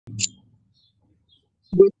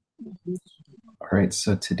All right,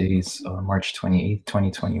 so today's March 28th,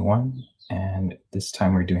 2021, and this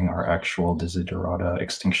time we're doing our actual Desiderata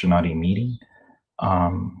Extinctionati meeting.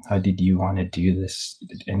 How did you want to do this?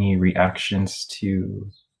 Any reactions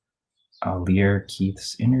to Lear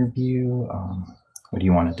Keith's interview? What do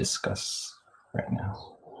you want to discuss right now?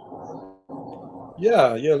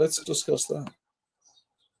 Yeah, let's discuss that.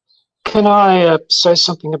 Can I say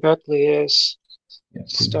something about Lear's? Yeah,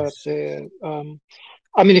 Start there.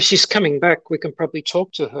 I mean, if she's coming back, we can probably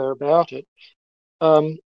talk to her about it.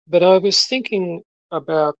 But I was thinking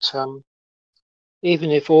about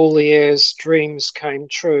even if all Lear's dreams came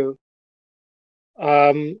true,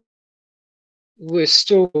 we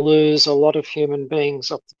still lose a lot of human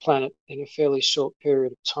beings off the planet in a fairly short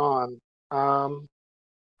period of time.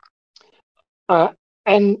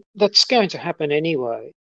 And that's going to happen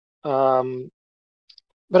anyway. But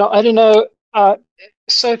I don't know.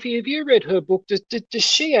 Sophie, have you read her book? Does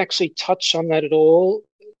she actually touch on that at all?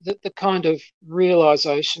 The kind of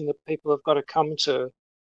realization that people have got to come to,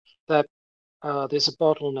 that there's a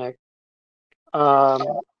bottleneck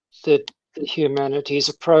that humanity is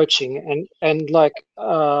approaching, and like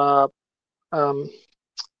I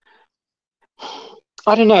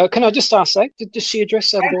don't know. Can I just ask that? Does she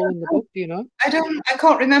address that at all in the book? Do you know? I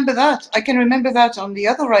can't remember that. I can remember that on the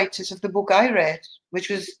other writers of the book I read, which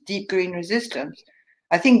was Deep Green Resistance.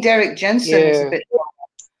 I think Derek Jensen is a bit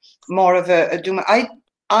more of a doom. I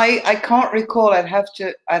can't recall. I'd have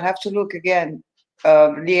to look again.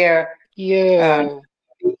 Lear. Yeah.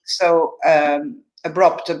 So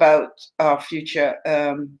abrupt about our future.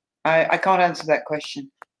 I can't answer that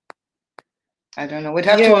question. I don't know. We'd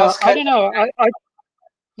have to ask her. I don't know.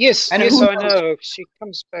 Yes, I know. She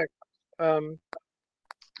comes back. But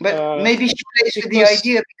maybe she plays with the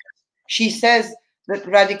idea, because she says that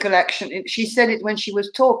radical action, she said it when she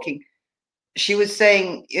was talking. She was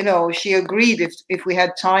saying, you know, she agreed if we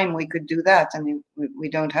had time, we could do that. I mean, we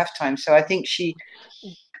don't have time. So I think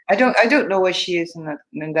I don't know where she is in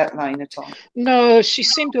that line at all. No, she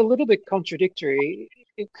seemed a little bit contradictory,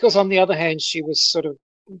 because on the other hand, she was sort of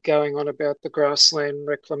going on about the grassland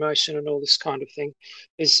reclamation and all this kind of thing.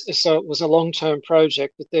 So it was a long-term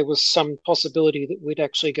project that there was some possibility that we'd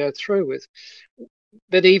actually go through with.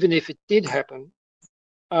 But even if it did happen,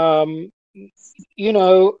 you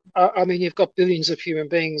know, I mean, you've got billions of human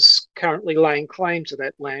beings currently laying claim to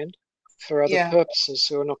that land for other purposes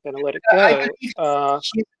who are not going to let it go. She's a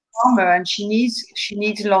farmer, and she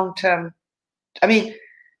needs long-term. I mean,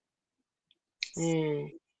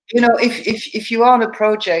 you know, if you are on a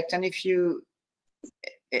project, and if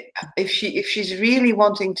she's really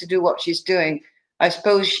wanting to do what she's doing, I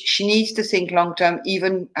suppose she needs to think long-term,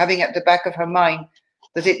 even having at the back of her mind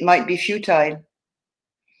that it might be futile.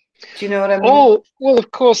 Do you know what I mean? Oh, well,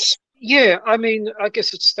 of course, yeah. I mean, I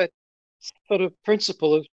guess it's that sort of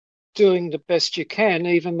principle of doing the best you can,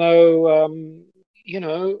 even though, you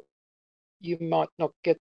know, you might not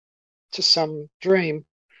get to some dream.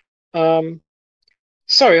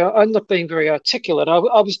 Sorry, I'm not being very articulate. I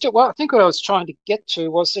think what I was trying to get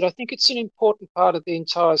to was that I think it's an important part of the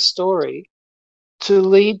entire story to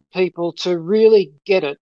lead people to really get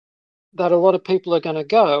it, that a lot of people are going to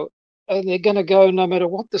go, and they're going to go no matter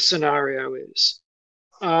what the scenario is.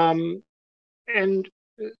 And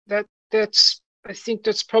I think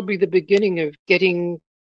that's probably the beginning of getting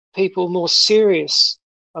people more serious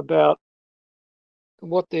about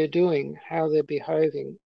what they're doing, how they're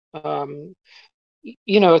behaving.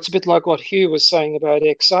 You know, it's a bit like what Hugh was saying about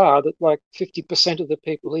XR, that like 50% of the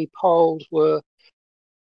people he polled were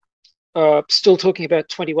still talking about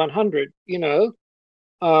 2100, you know.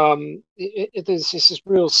 There's this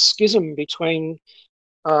real schism between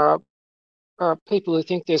people who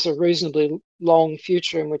think there's a reasonably long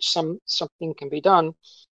future in which something can be done,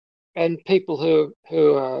 and people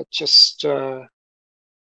who are just you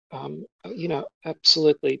know,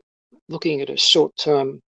 absolutely looking at a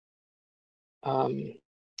short-term,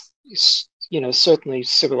 you know, certainly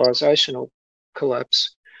civilizational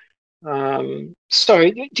collapse.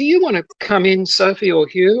 Sorry, do you want to come in, Sophie or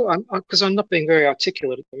Hugh? Because I'm not being very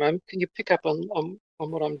articulate at the moment. Can you pick up on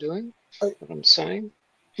what I'm doing, what I'm saying?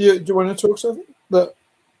 Yeah, do you want to talk, Sophie?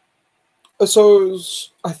 So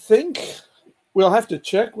I think we'll have to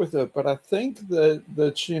check with her, but I think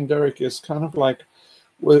that she and Derek is kind of like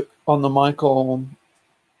on the Michael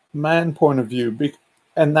Mann point of view,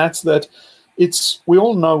 and that's that we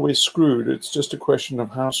all know we're screwed. It's just a question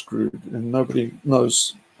of how screwed, and nobody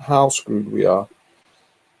knows how screwed we are.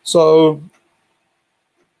 So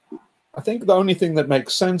I think the only thing that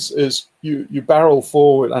makes sense is you barrel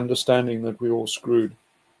forward understanding that we're all screwed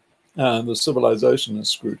and the civilization is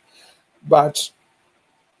screwed. But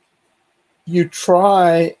you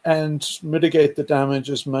try and mitigate the damage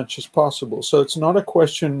as much as possible. So it's not a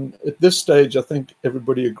question at this stage. I think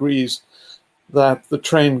everybody agrees that the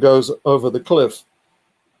train goes over the cliff.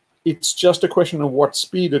 It's just a question of what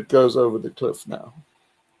speed it goes over the cliff now.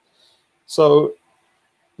 So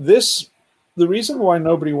the reason why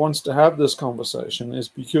nobody wants to have this conversation is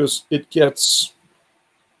because it gets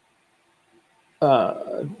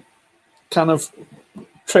kind of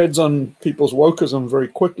treads on people's wokeism very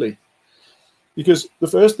quickly. Because the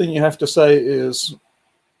first thing you have to say is,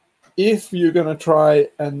 if you're going to try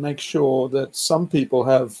and make sure that some people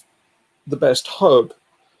have the best hope,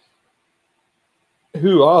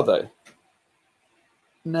 who are they?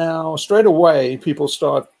 Now, straight away, people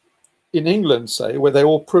start, in England, say, where they're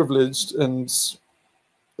all privileged and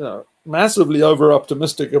massively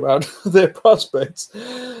over-optimistic about their prospects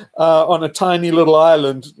on a tiny little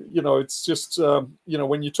island. It's just,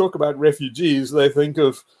 when you talk about refugees, they think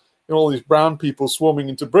of all these brown people swarming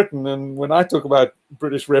into Britain. And when I talk about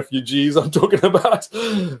British refugees, I'm talking about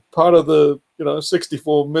part of the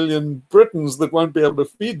 64 million Britons that won't be able to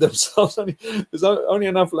feed themselves. There's only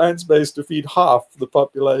enough land space to feed half the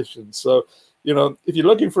population. So, if you're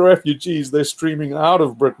looking for refugees, they're streaming out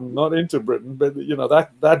of Britain, not into Britain. But,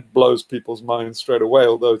 that blows people's minds straight away,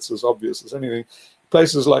 although it's as obvious as anything.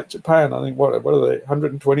 Places like Japan, I think, what are they,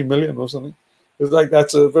 120 million or something? It's like,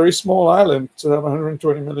 that's a very small island to have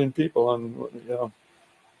 120 million people on,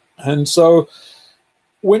 And so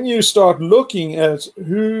when you start looking at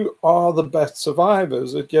who are the best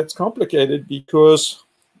survivors, it gets complicated because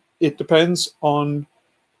it depends on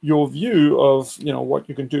your view of, what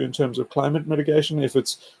you can do in terms of climate mitigation. If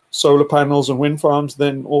it's solar panels and wind farms,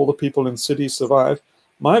 then all the people in cities survive.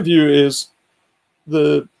 My view is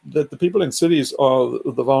that the people in cities are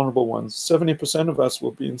the vulnerable ones. 70% of us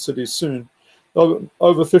will be in cities soon.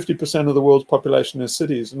 Over 50% of the world's population is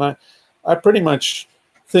cities. And I pretty much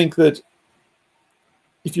think that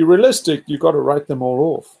if you're realistic, you've got to write them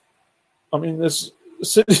all off. I mean, there's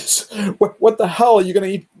cities, what the hell are you going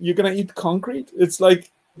to eat? You're going to eat concrete? It's like,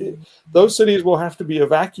 those cities will have to be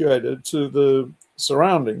evacuated to the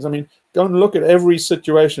surroundings. I mean, go and look at every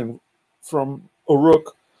situation from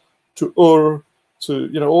Uruk to Ur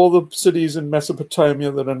to, all the cities in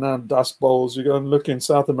Mesopotamia that are now dust bowls. You go and look in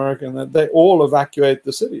South America, and they all evacuate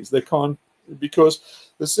the cities. They can't, because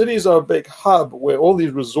the cities are a big hub where all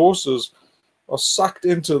these resources are sucked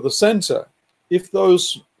into the center. If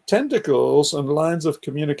those tentacles and lines of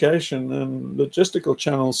communication and logistical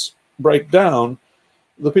channels break down,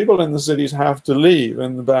 the people in the cities have to leave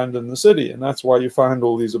and abandon the city. And that's why you find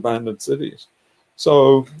all these abandoned cities.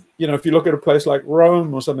 So, if you look at a place like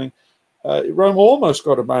Rome or something, Rome almost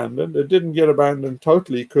got abandoned. It didn't get abandoned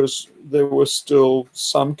totally because there were still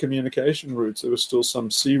some communication routes. There were still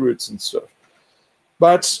some sea routes and stuff.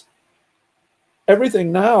 But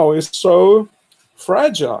everything now is so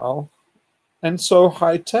fragile and so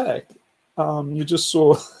high-tech. You just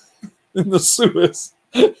saw in the Suez.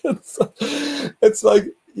 It's like,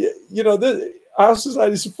 our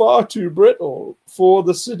society is far too brittle for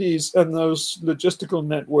the cities and those logistical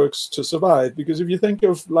networks to survive. Because if you think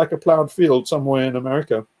of like a plowed field somewhere in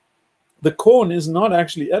America, the corn is not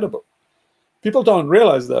actually edible. People don't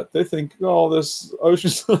realize that. They think, oh, there's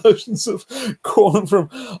oceans and oceans of corn from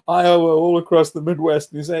Iowa all across the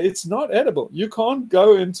Midwest. And you say, it's not edible. You can't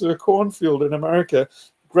go into a cornfield in America,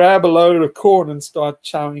 grab a load of corn and start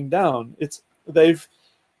chowing down. They've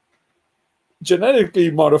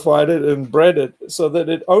genetically modified it and bred it so that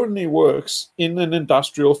it only works in an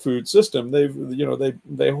industrial food system. They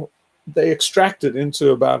extract it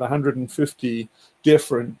into about 150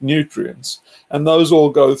 different nutrients, and those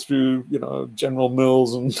all go through General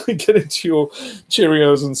Mills and get into your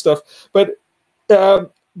Cheerios and stuff. But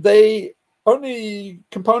they only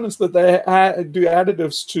components that they do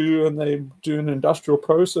additives to, and they do an industrial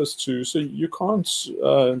process to, so you can't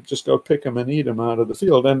just go pick them and eat them out of the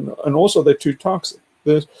field. And also they're too toxic.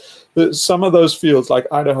 There's some of those fields, like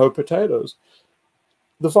Idaho potatoes,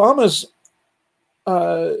 the farmers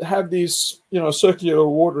have these circular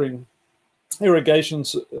watering irrigation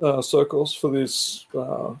circles for these,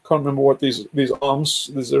 can't remember what these arms,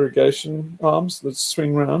 these irrigation arms that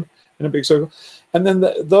swing around in a big circle. And then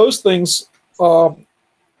those things are,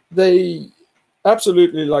 they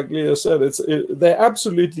absolutely, like Leah said, they're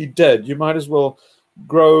absolutely dead. You might as well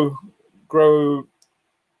grow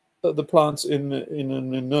the plants in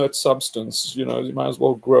an inert substance. You might as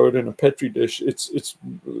well grow it in a petri dish. It's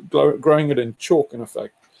growing it in chalk, in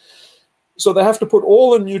effect. So they have to put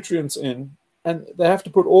all the nutrients in, and they have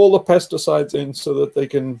to put all the pesticides in so that they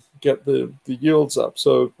can get the yields up.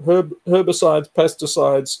 So herbicides,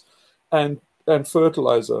 pesticides, and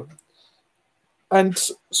fertilizer. and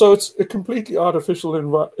so it's a completely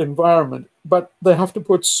artificial environment, but they have to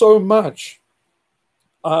put so much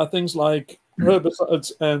things like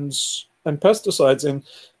herbicides and pesticides in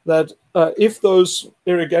that if those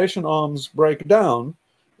irrigation arms break down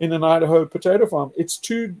in an Idaho potato farm, it's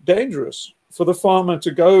too dangerous for the farmer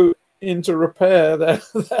to go in to repair that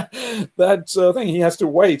thing. He has to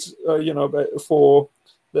wait, for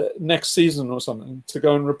the next season or something to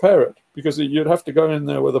go and repair it, because you'd have to go in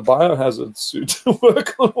there with a biohazard suit to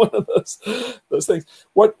work on one of those things.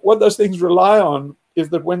 What those things rely on is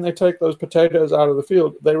that when they take those potatoes out of the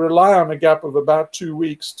field, they rely on a gap of about 2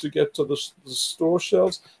 weeks to get to the store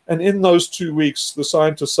shelves. And in those 2 weeks, the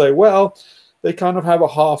scientists say, well, they kind of have a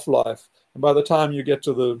half-life. And by the time you get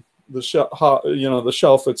to the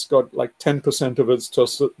shelf, it's got like 10% of its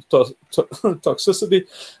toxicity,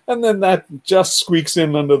 and then that just squeaks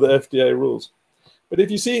in under the FDA rules. But if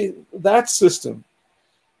you see, that system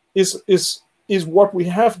is what we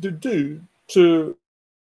have to do to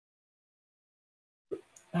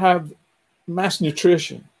have mass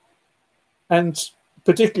nutrition, and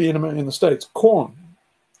particularly in the States, corn.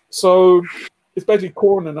 So it's basically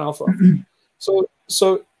corn and alfalfa. So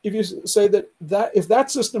if you say that if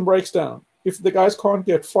that system breaks down, if the guys can't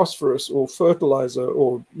get phosphorus or fertilizer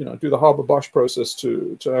or do the Haber-Bosch process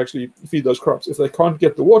to actually feed those crops, if they can't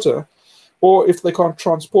get the water, or if they can't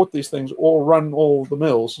transport these things or run all the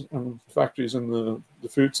mills and factories in the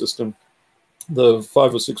food system, the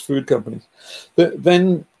 5 or 6 food companies,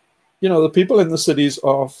 then the people in the cities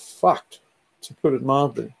are fucked, to put it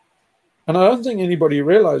mildly. And I don't think anybody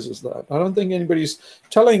realizes that. I don't think anybody's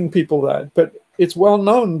telling people that, but it's well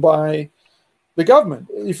known by the government.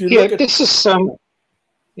 If you look at this is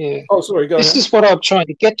Oh, sorry, go ahead. This is what I'm trying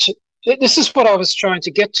to get to. This is what I was trying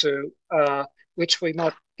to get to, which we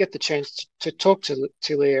might get the chance to talk to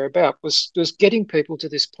Leah about, was getting people to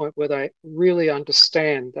this point where they really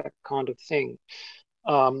understand that kind of thing,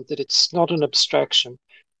 that it's not an abstraction,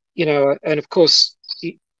 and of course,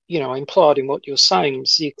 implied in what you're saying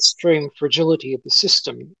is the extreme fragility of the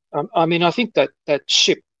system. I mean, I think that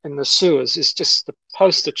ship in the sewers is just the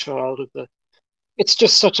poster child of it's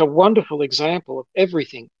just such a wonderful example of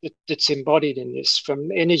everything that's embodied in this,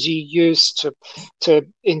 from energy use to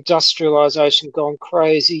industrialization gone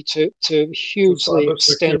crazy to hugely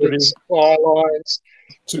extended supply lines,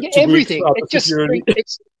 to everything.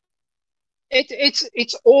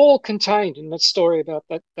 It's all contained in that story about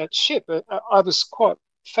that ship. I was quite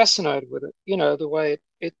fascinated with it, the way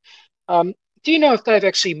it do you know if they've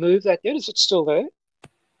actually moved that yet? Is it still there?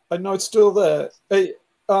 I know it's still there.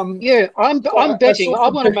 Yeah, I'm betting. I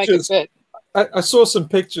want to make a bet. I saw some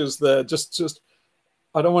pictures there. Just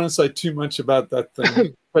I don't want to say too much about that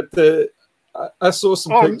thing, but I saw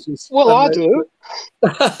some pictures. Well, I do.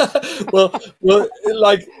 well,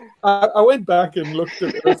 like I went back and looked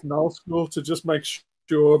at Earth Null School to just make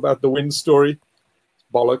sure about the wind story.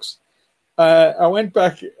 Bollocks. I went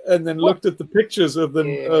back and then looked at the pictures of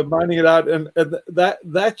them mining it out, and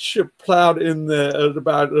that ship plowed in there at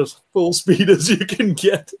about as full speed as you can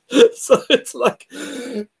get. So it's like,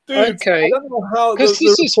 dude, okay. I don't know how this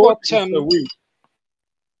is what. So weak.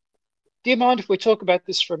 Do you mind if we talk about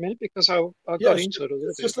this for a minute? Because I got into it a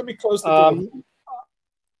little bit. Just let me close the door.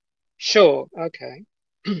 Sure. Okay.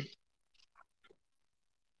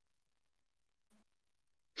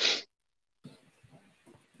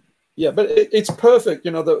 Yeah, but it's perfect,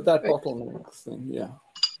 that bottleneck thing, yeah.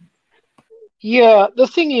 Yeah, the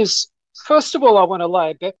thing is, first of all, I want to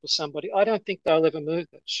lay a bet with somebody. I don't think they'll ever move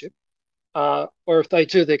that ship. Or if they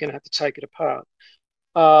do, they're going to have to take it apart.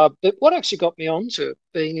 But what actually got me onto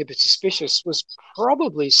being a bit suspicious was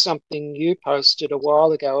probably something you posted a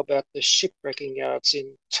while ago about the shipwrecking yards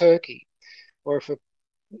in Turkey. Or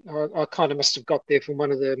I kind of must have got there from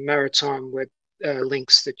one of the maritime web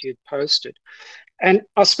links that you'd posted. And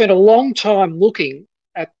I spent a long time looking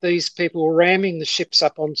at these people ramming the ships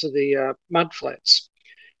up onto the mudflats.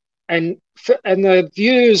 And the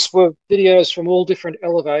views were videos from all different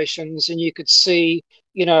elevations, and you could see,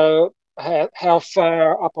 how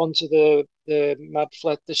far up onto the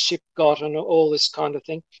mudflat the ship got and all this kind of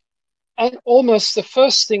thing. And almost the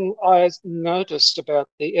first thing I noticed about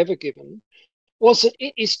the Ever Given was that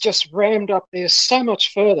it is just rammed up there so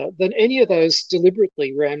much further than any of those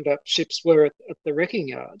deliberately rammed up ships were at the wrecking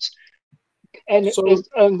yards. And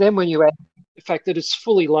then when you add the fact that it's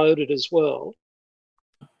fully loaded as well.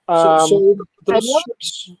 So those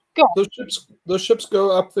ships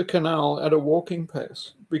go up the canal at a walking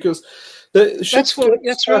pace, because the ships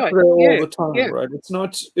that's right. all the time, right? It's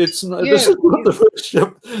not. This is not the first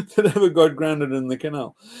ship that ever got grounded in the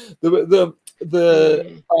canal.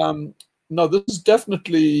 No, this is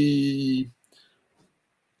definitely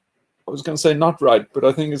I was going to say not right, but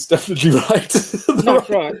I think it's definitely right. Not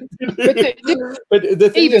right. But the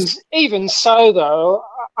thing even so, though,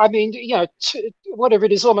 I mean, you know, whatever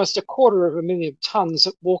it is, almost 250,000 tons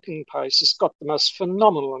at walking pace has got the most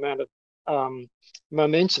phenomenal amount of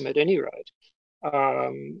momentum at any rate. What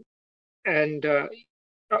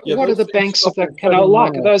are the banks of that canal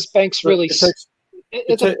like? Are those banks really?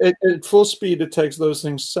 At full speed, it takes those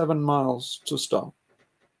things 7 miles to stop.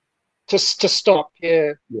 To stop,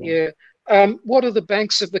 yeah. What are the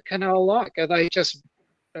banks of the canal like? Are they just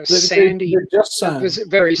sandy? They're just sand. Is it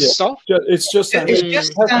very soft? It's just sand. It has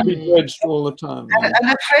to be dredged all the time.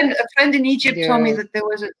 And a friend in Egypt told me that there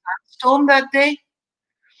was a storm that day.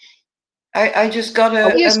 I just got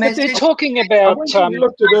a yes, message. but they're talking about. I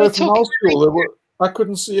looked at Earth School. I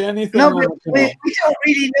couldn't see anything. No, but we don't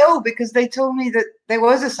really know, because they told me that there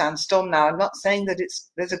was a sandstorm. Now I'm not saying that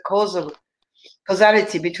there's a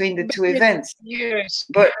causality between the two events. Yes,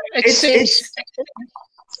 but it's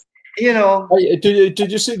you know.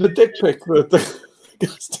 Did you see the dick pic?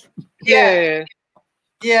 Yeah.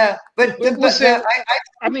 But I've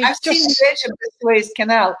seen the edge of the Suez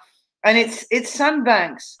Canal, and it's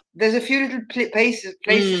sandbanks. There's a few little places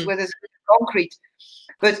where there's concrete.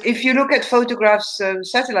 But if you look at photographs,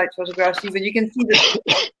 satellite photographs, even, you can see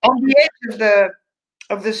that on the edge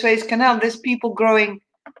of the Suez Canal, there's people growing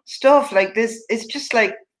stuff like this. It's just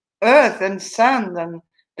like earth and sand, and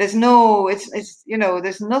there's no, it's you know,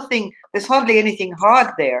 there's nothing, there's hardly anything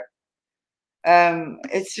hard there.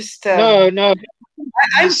 It's just no.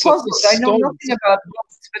 I'm puzzled. I know nothing about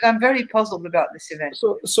this, but I'm very puzzled about this event.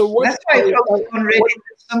 So what? That's why I posted on Reddit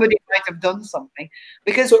that somebody might have done something,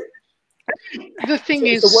 because. The thing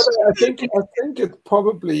is, I think it's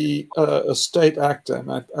probably a state actor,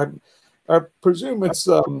 and I presume it's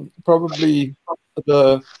probably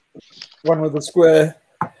the one with the square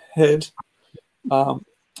head.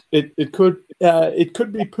 It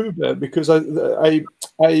could be Pooh Bear, because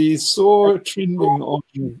I saw trending on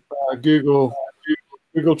Google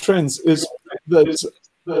Trends is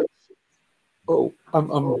that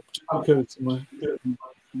I'm okay somewhere.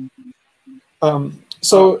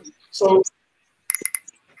 So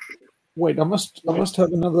wait, I must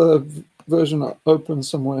have another version open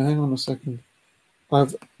somewhere. Hang on a second.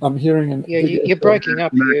 I'm hearing an you're breaking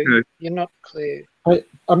up here. You're not clear.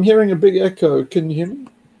 I'm hearing a big echo. Can you hear me?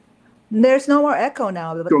 There's no more echo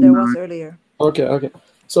now, but there was earlier. Okay.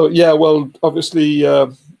 So yeah, well, obviously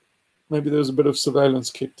maybe there was a bit of surveillance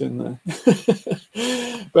kicked in there.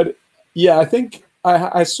 But yeah, I think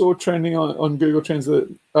I saw trending on Google Trends that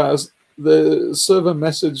the server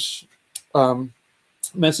message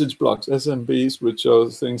blocks, SMBs, which are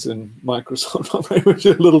things in Microsoft, which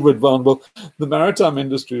are a little bit vulnerable. The maritime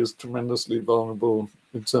industry is tremendously vulnerable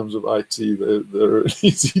in terms of IT. They're an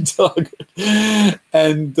easy target.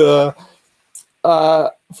 And I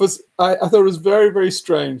thought it was very, very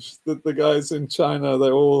strange that the guys in China,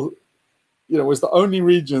 they all, it was the only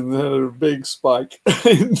region that had a big spike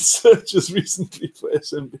in searches recently for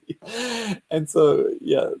SMB. And so,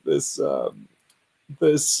 yeah, there's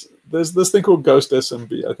this thing called Ghost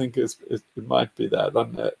SMB. I think it might be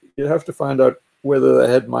that. You have to find out whether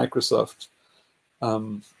they had Microsoft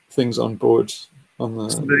things on board. So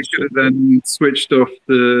they could have then switched off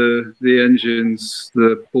the engines,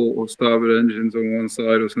 the port or starboard engines on one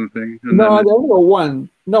side or something. No, they only got one.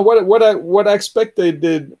 No, what I expect they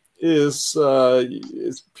did is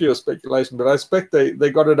it's pure speculation, but I expect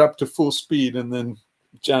they got it up to full speed and then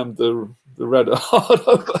jammed the rudder hard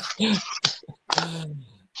over.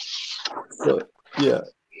 So yeah,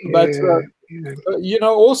 but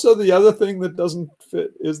also the other thing that doesn't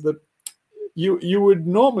fit is that you would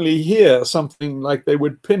normally hear something like they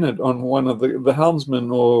would pin it on one of the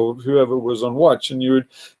helmsmen or whoever was on watch, and you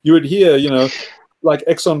would hear, like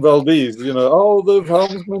Exxon Valdez, oh, the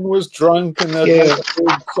helmsman was drunk, and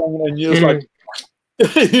that song, and you're like,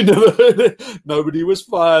 you never heard it. Nobody was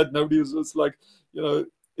fired. Nobody was just like,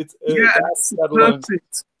 it's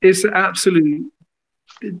perfect. It's an absolute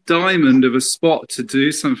diamond of a spot to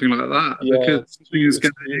do something like that, because something is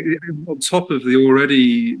going to, on top of the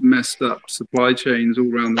already messed up supply chains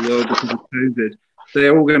all around the world because of COVID,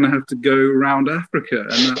 they're all going to have to go around Africa,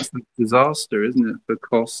 and that's a disaster, isn't it, for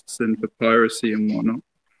costs and for piracy and whatnot.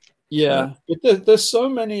 Yeah, but there's so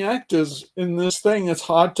many actors in this thing, it's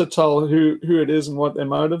hard to tell who it is and what their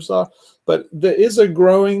motives are. But there is a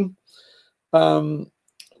growing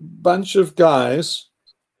bunch of guys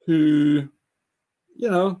who,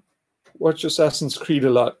 watch Assassin's Creed a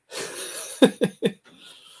lot.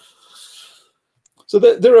 So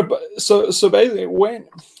basically, when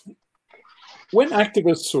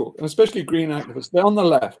activists talk, and especially green activists, they're on the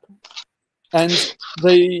left, and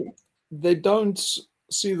they they don't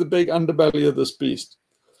see the big underbelly of this beast.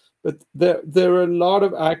 But there are a lot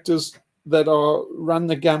of actors that run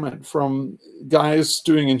the gamut, from guys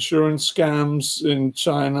doing insurance scams in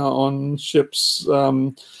China on ships,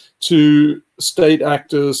 to state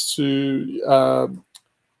actors, to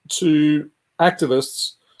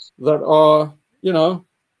activists that are, you know,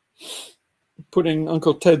 putting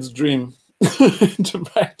Uncle Ted's dream into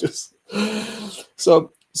practice.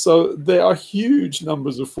 So there are huge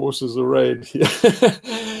numbers of forces arrayed here.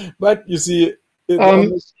 But you see,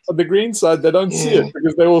 on the green side, they don't see it,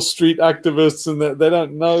 because they're all street activists, and they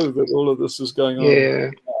don't know that all of this is going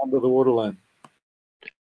on under the waterline.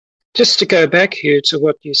 Just to go back here to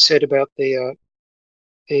what you said about the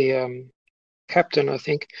captain, I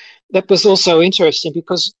think that was also interesting,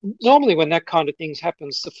 because normally when that kind of thing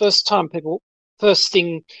happens, the first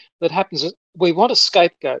thing that happens is we want a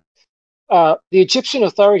scapegoat. The Egyptian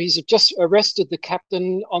authorities have just arrested the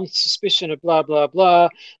captain on suspicion of blah, blah, blah,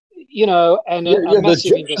 you know, and a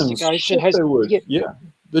massive investigation has... The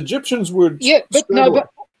Egyptians would... Yeah, but no, but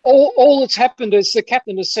all that's happened is the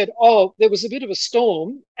captain has said, oh, there was a bit of a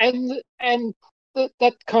storm, and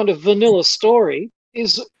that kind of vanilla story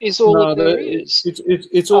is all there is.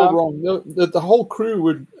 It's all wrong. The whole crew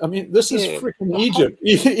would... I mean, this is freaking Egypt.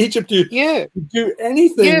 Egypt, you do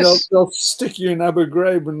anything, they'll stick you in Abu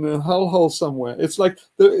Ghraib in a hole somewhere. It's like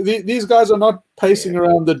these guys are not pacing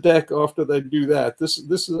around the deck after they do that. This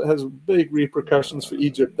has big repercussions for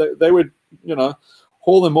Egypt. They would, you know,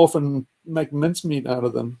 haul them off and make mincemeat out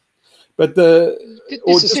of them. But the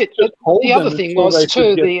other thing was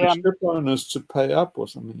too, the ship owners to pay up or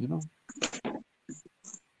something, you know.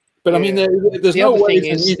 But I mean, there's no way in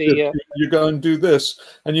Egypt you go and do this,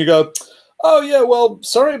 and you go, oh yeah, well,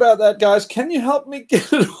 sorry about that, guys. Can you help me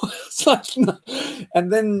get it? It's like, no.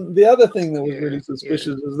 And then the other thing that was really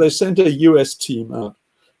suspicious is they sent a US team out,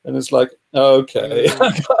 and it's like, okay,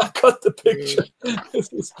 I got the picture.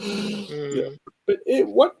 But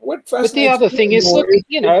what fascinates me? But the other thing is, look,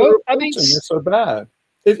 you know, I mean, it's so bad.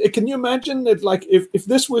 Can you imagine that? Like, if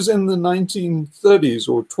this was in the 1930s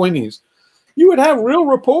or 20s. You would have real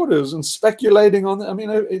reporters and speculating on. I mean,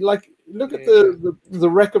 like, look at the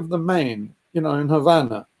wreck of the Maine, you know, in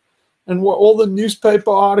Havana, and all the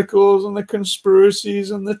newspaper articles and the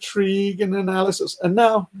conspiracies and the intrigue and analysis, and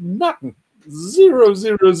now nothing, zero.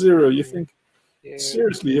 You think,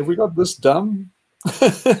 seriously, have we got this dumb?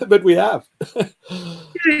 But we have.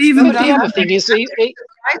 Even the other thing is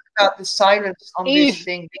about the silence on this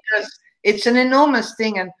thing, because it's an enormous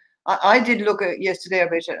thing. And I did look at yesterday.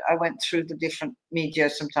 I went through the different media.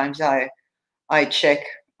 Sometimes I check.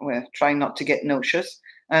 We're trying not to get nauseous.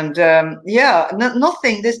 And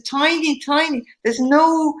nothing. There's tiny. There's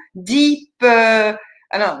no deep. I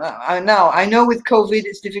know with COVID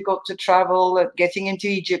it's difficult to travel. Getting into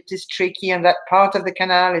Egypt is tricky, and that part of the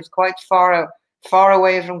canal is quite far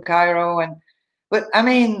away from Cairo. But I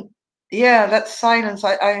mean, yeah, that silence.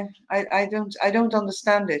 I don't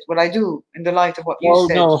understand it. Well, I do in the light of what you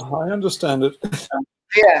said. No, I understand it.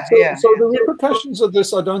 So the repercussions of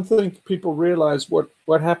this, I don't think people realize what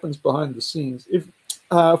happens behind the scenes.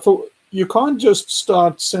 You can't just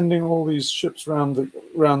start sending all these ships around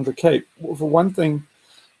the Cape. For one thing,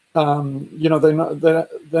 you know, they're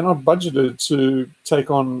not budgeted to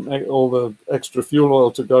take on all the extra fuel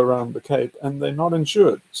oil to go around the Cape, and they're not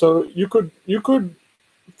insured. So you could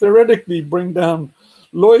theoretically bring down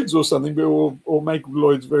Lloyd's or something, or make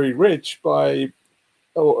Lloyd's very rich by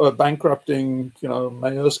bankrupting, you know,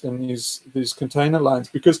 Maersk and these container lines,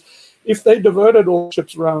 because if they diverted all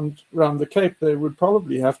ships around the Cape, they would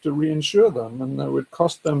probably have to reinsure them, and it would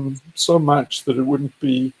cost them so much that it wouldn't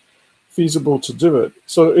be feasible to do it.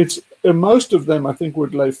 So it's most of them, I think,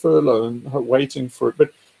 would lay furlough and waiting for it.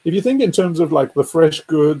 But if you think in terms of like the fresh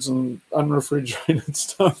goods and unrefrigerated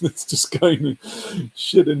stuff that's just going to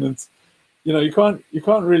shit in it, you know, you can't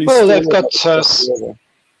really. Well, they've got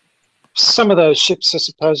some of those ships are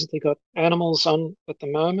supposedly got animals on at the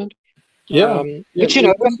moment. But you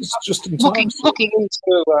know, just in looking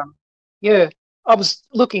into I was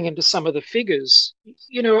looking into some of the figures,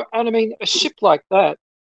 you know, and I mean, a ship like that,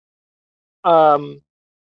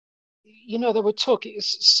 you know, they were talking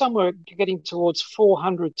somewhere getting towards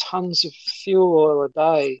 400 tons of fuel oil a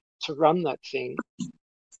day to run that thing,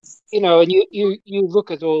 you know, and you look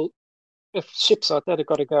at all, if ships like that have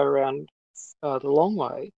got to go around the long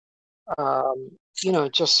way, you know,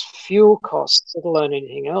 just fuel costs, let alone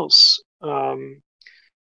anything else.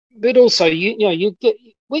 But also, you know,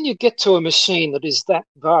 when you get to a machine that is that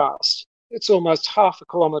vast, it's almost half a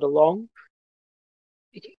kilometre long.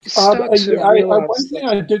 One thing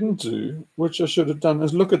I didn't do, which I should have done,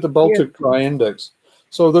 is look at the Baltic Dry Index.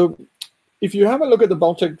 So if you have a look at the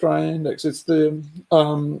Baltic Dry Index, it's the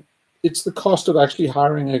cost of actually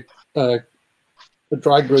hiring a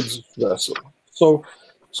dry goods vessel. So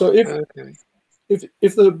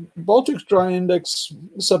if the Baltic Dry Index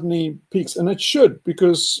suddenly peaks, and it should,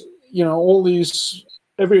 because all these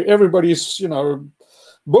everybody's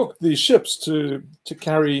booked these ships to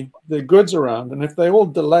carry their goods around, and if they all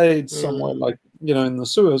delayed somewhere like in the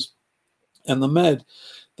Suez and the Med,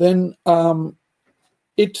 then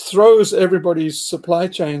it throws everybody's supply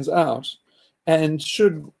chains out and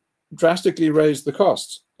should drastically raise the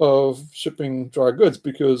cost of shipping dry goods,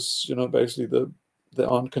 because basically there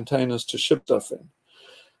aren't containers to ship stuff in.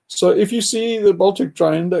 So if you see the Baltic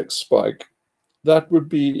Dry Index spike, that would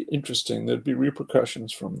be interesting. There'd be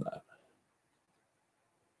repercussions from that.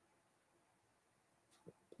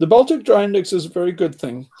 The Baltic Dry Index is a very good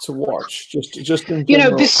thing to watch. Just in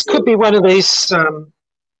general. This could be one of these.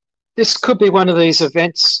 This could be one of these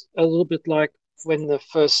events, a little bit like when the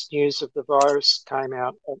first news of the virus came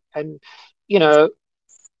out, and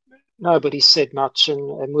nobody said much,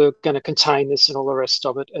 and we're going to contain this and all the rest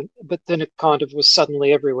of it, but then it kind of was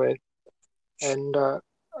suddenly everywhere, and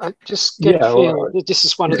I just get a feeling that this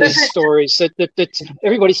is one of these stories that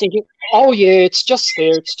everybody's thinking, oh yeah, it's just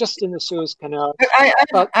there, it's just in the Suez Canal,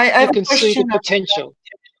 but I you can see the potential.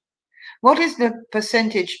 What is the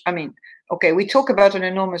percentage? I mean, okay, we talk about an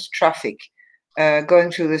enormous traffic going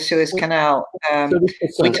through the Suez Canal.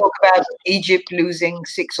 We talk about Egypt losing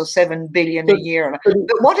 6 or 7 billion a year.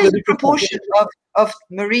 But what is the proportion of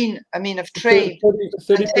trade,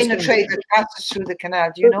 container trade that passes through the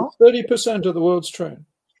canal? Do you know? 30% of the world's trade.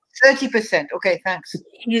 30%. Okay, thanks. It's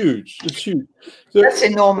huge. It's huge. So that's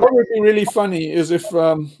enormous. What would be really funny is if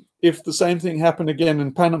the same thing happened again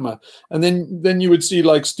in Panama, and then you would see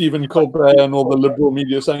like Stephen Colbert and all the liberal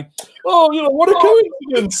media saying, "Oh, what a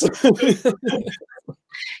coincidence!"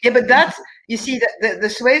 Yeah, but that's, you see, the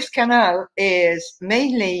Suez Canal is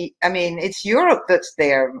mainly, it's Europe that's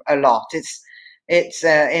there a lot. It's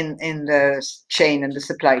in the chain and the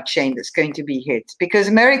supply chain that's going to be hit, because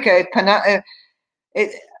America,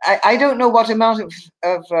 I don't know what amount of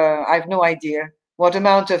I have no idea what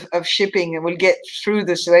amount of shipping will get through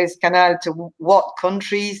the Suez Canal to what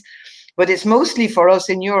countries, but it's mostly for us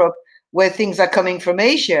in Europe, where things are coming from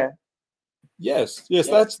Asia. Yes,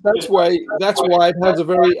 that's why it has a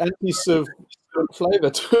very anti-Civ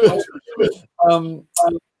flavor to it.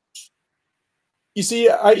 You see,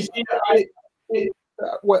 I'm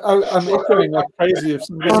echoing like crazy if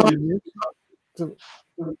somebody's in mute.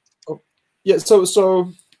 Yeah,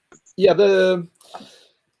 so yeah, the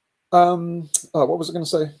what was I going to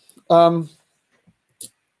say?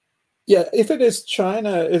 Yeah, if it is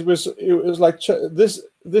China, it was like this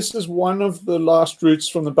is one of the last routes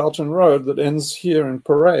from the Belt and Road that ends here in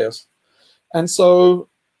Piraeus, and so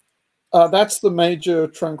that's the major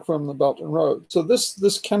trunk from the Belt and Road. So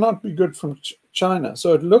this cannot be good from China.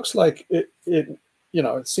 So it looks like it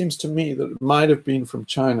seems to me that it might have been from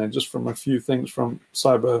China, just from a few things from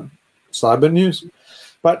cyber news,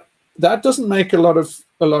 but that doesn't make a lot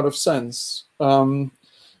of sense,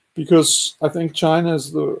 because I think China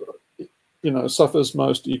is suffers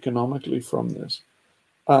most economically from this.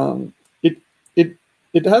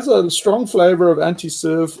 It has a strong flavor of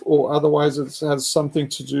anti-Civ, or otherwise it has something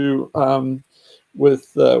to do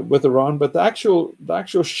with Iran. But the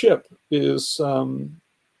actual ship is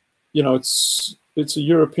it's a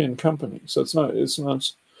European company, so it's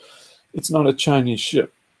not a Chinese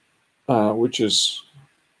ship, which is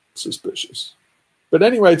suspicious. But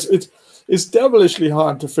anyway, it's devilishly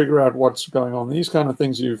hard to figure out what's going on. These kind of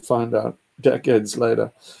things you find out decades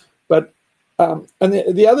later. But and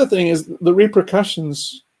the other thing is the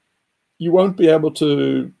repercussions. You won't be able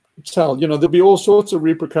to tell. There'll be all sorts of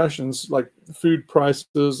repercussions, like food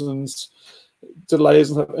prices and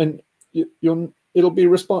delays, and this will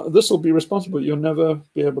be responsible. You'll never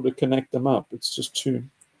be able to connect them up. It's just too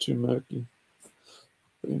murky,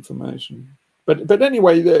 the information. But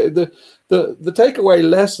anyway, the takeaway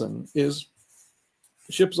lesson is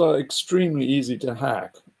ships are extremely easy to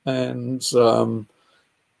hack, and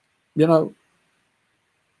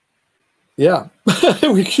yeah,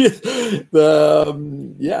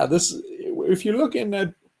 if you look in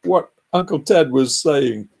at what Uncle Ted was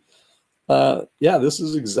saying, this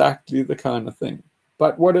is exactly the kind of thing.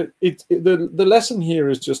 But what the lesson here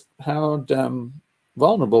is just how damn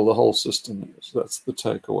vulnerable the whole system is. That's the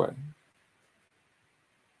takeaway.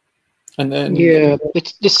 And then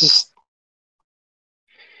this is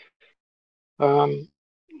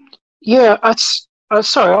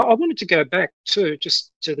sorry, I wanted to go back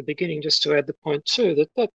just to the beginning, just to add the point too,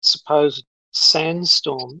 that supposed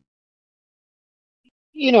sandstorm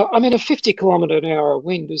you know, I mean, a 50-kilometre-an-hour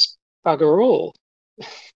wind is bugger all.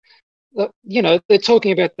 You know, they're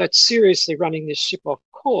talking about that seriously running this ship off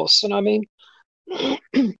course, and I mean,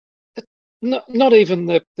 not even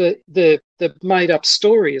the made-up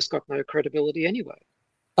story has got no credibility anyway.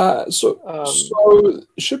 So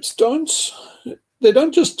ships don't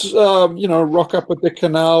just you know, rock up at the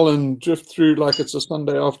canal and drift through like it's a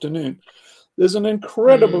Sunday afternoon. There's an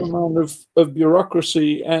incredible amount of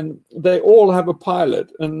bureaucracy, and they all have a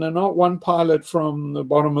pilot, and they're not one pilot from the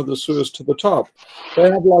bottom of the Suez to the top.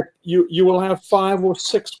 They have like, you will have 5 or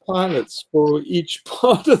 6 pilots for each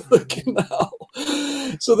part of the canal.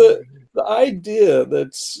 So the idea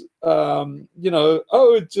that you know,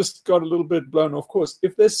 oh, it just got a little bit blown off course.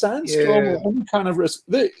 If there's sandstorm or any kind of risk,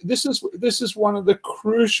 this is one of the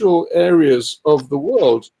crucial areas of the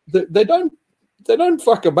world. They don't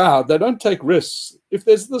fuck about. They don't take risks. If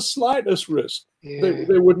there's the slightest risk,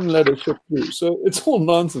 they wouldn't let a ship through. So it's all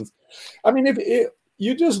nonsense. I mean, if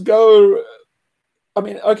you just go, I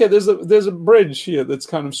mean, okay, there's a bridge here that's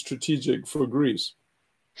kind of strategic for Greece.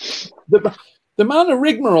 The amount of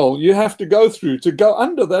rigmarole you have to go through to go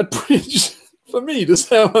under that bridge, for me to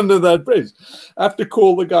sail under that bridge, I have to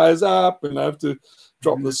call the guys up, and I have to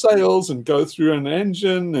drop the sails and go through an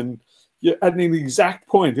engine, and you're at an exact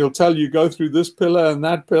point. He'll tell you, go through this pillar and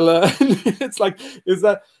that pillar. And it's like,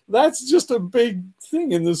 that's just a big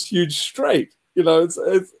thing in this huge strait. You know,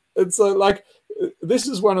 it's like, this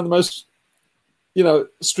is one of the most, you know,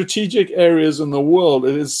 strategic areas in the world.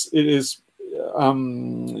 It is you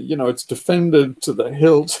know, it's defended to the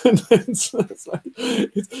hilt. And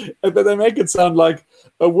but they make it sound like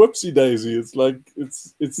a whoopsie daisy. It's like,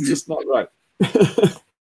 it's just not right.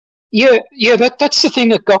 Yeah, that's the thing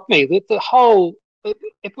that got me. That the whole,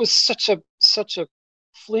 it was such a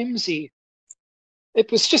flimsy.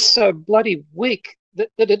 It was just so bloody weak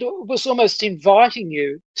that it was almost inviting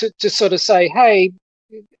you to sort of say, hey,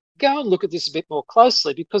 go and look at this a bit more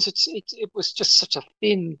closely, because it was just such a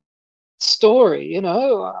thin story, you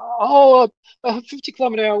know. Oh, a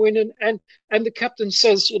 50-kilometre-an-hour wind, and the captain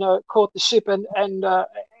says, you know, caught the ship, and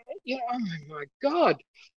you know, oh my God,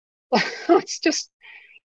 it's just.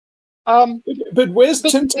 But where's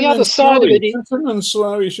Tintin the other and side of it? Tintin and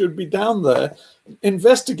Slurry should be down there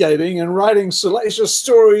investigating and writing salacious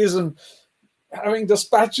stories and having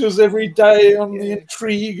dispatches every day on the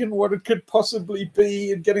intrigue and what it could possibly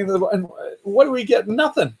be, and getting and what do we get?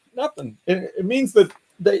 Nothing. It means that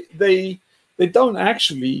they don't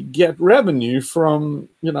actually get revenue from,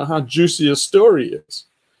 you know, how juicy a story is.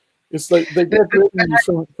 It's like they get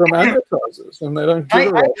revenue from advertisers, and they don't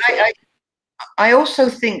give it. I also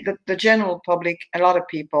think that the general public, a lot of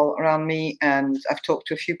people around me, and I've talked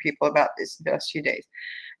to a few people about this the last few days,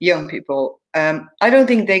 young people, I don't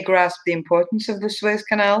think they grasp the importance of the Suez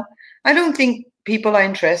Canal. I don't think people are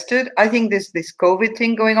interested. I think this COVID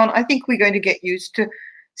thing going on, I think we're going to get used to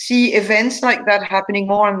see events like that happening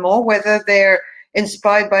more and more, whether they're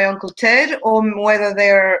inspired by Uncle Ted or whether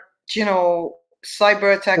they're, you know,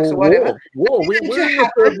 cyber attacks or whatever. We're in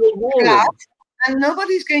the third world war. And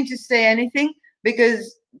nobody's going to say anything,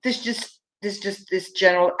 because there's just this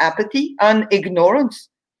general apathy and ignorance.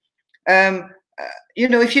 You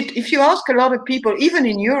know, if you ask a lot of people, even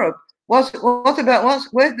in Europe, where's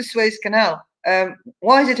the Suez Canal?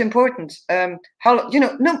 Why is it important? How, you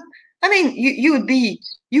know? No, I mean, you would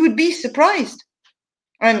be surprised.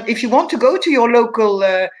 And if you want to go to your local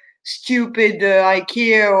stupid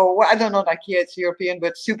IKEA, or I don't know, IKEA, it's European,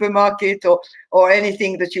 but supermarket or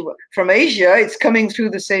anything that you from Asia, it's coming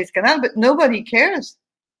through the Suez Canal, but nobody cares.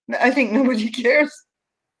 I think nobody cares.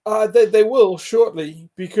 They will shortly,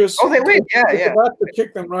 because they will. It's about to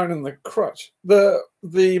kick them right in the crotch. But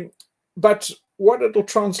what it'll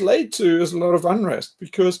translate to is a lot of unrest,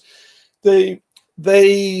 because they're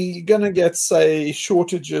going to get, say,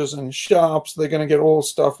 shortages and shops. They're going to get all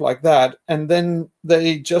stuff like that. And then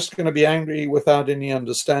they're just going to be angry without any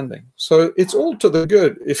understanding. So it's all to the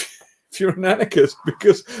good if you're an anarchist,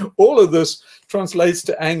 because all of this translates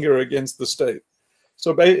to anger against the state.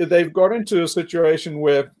 So they've got into a situation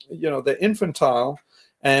where, you know, they're infantile,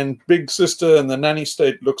 and big sister and the nanny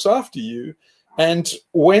state looks after you. And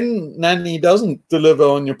when nanny doesn't deliver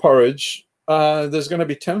on your porridge, there's going to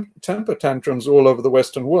be temper tantrums all over the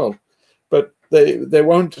Western world, but they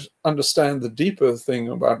won't understand the deeper thing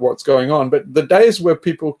about what's going on. But the days where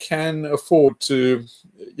people can afford to,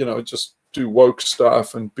 you know, just do woke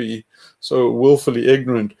stuff and be so willfully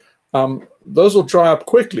ignorant, those will dry up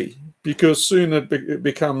quickly, because soon it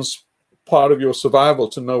becomes part of your survival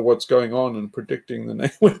to know what's going on and predicting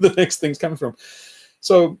where the next thing's coming from.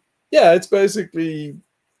 So yeah, it's basically,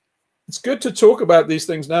 it's good to talk about these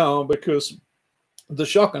things now, because the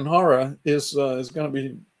shock and horror is going to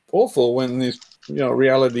be awful when this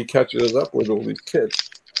reality catches up with all these kids.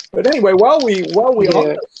 But anyway, while we're on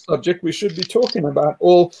this subject, we should be talking about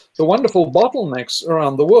all the wonderful bottlenecks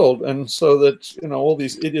around the world, and so that all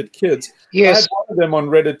these idiot kids. Yes. I had one of them on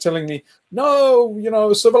Reddit telling me,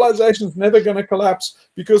 no, civilization's never going to collapse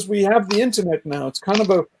because we have the internet now. It's kind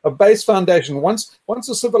of a base foundation. Once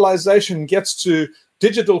a civilization gets to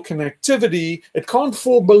digital connectivity, it can't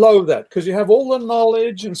fall below that because you have all the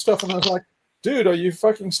knowledge and stuff. And I was like, dude, are you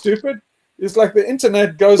fucking stupid? It's like the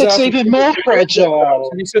internet goes out. It's even more fragile.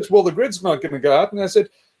 And he says, well, the grid's not going to go out. And I said,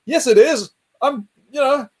 yes, it is. My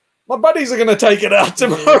buddies are going to take it out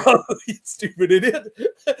tomorrow. You stupid idiot.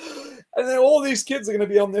 And then all these kids are going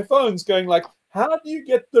to be on their phones going like, how do you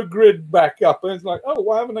get the grid back up? And it's like, oh,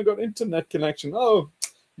 why haven't I got internet connection? Oh,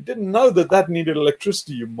 you didn't know that needed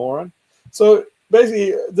electricity, you moron. So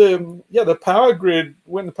basically, the power grid,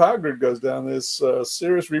 when the power grid goes down, there's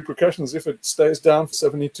serious repercussions. If it stays down for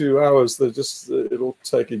 72 hours, it'll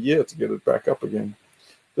take a year to get it back up again.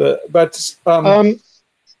 But let's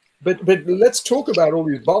talk about all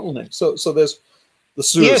these bottlenecks. So there's the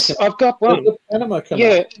Suez. Yes, I've got one. The Panama Canal.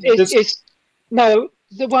 Yeah, no,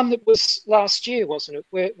 the one that was last year, wasn't it?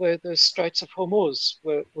 Where the Straits of Hormuz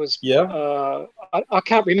was. Yeah. I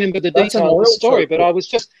can't remember the detail of the story, but I was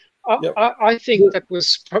just. I think that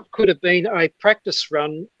could have been a practice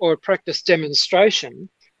run or a practice demonstration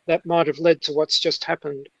that might have led to what's just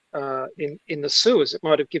happened in the Suez. It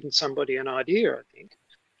might have given somebody an idea, I think.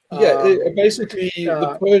 Basically,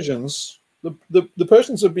 the Persians, the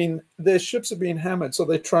Persians their ships have been hammered, so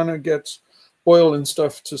they're trying to get oil and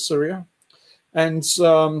stuff to Syria, and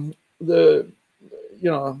the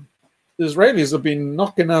Israelis have been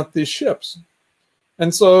knocking out these ships.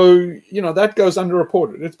 And so, that goes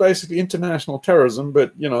underreported. It's basically international terrorism,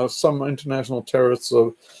 but, some international terrorists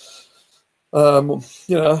are,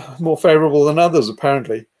 more favorable than others,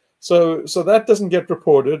 apparently. So that doesn't get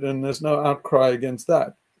reported, and there's no outcry against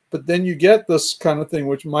that. But then you get this kind of thing,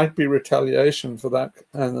 which might be retaliation for that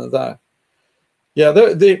and that. Yeah,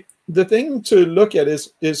 the thing to look at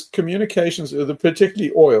is communications,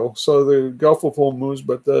 particularly oil. So the Gulf of Hormuz,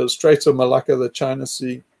 but the Straits of Malacca, the China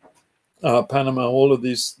Sea, Panama, all of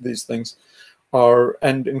these things are,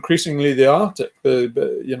 and increasingly the Arctic. In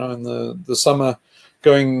the summer,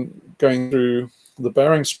 going through the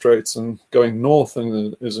Bering Straits and going north,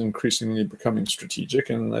 and is increasingly becoming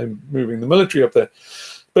strategic, and they're moving the military up there.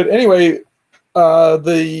 But anyway,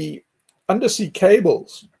 the undersea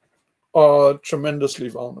cables are tremendously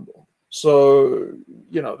vulnerable. So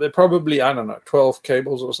they're probably 12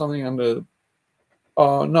 cables or something under.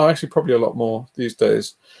 No, actually, probably a lot more these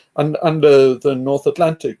days, under the North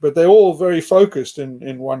Atlantic. But they're all very focused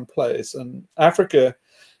in one place. And Africa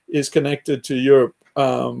is connected to Europe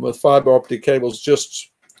with fiber optic cables,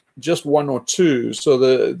 just one or two. So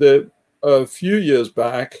a few years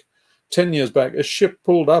back, 10 years back, a ship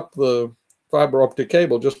pulled up the fiber optic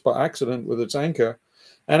cable just by accident with its anchor,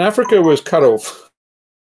 and Africa was cut off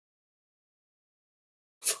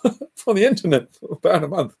from the internet for about a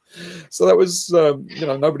month. So that was,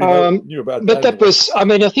 nobody knew about that. But that was, I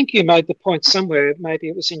think you made the point somewhere, maybe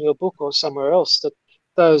it was in your book or somewhere else, that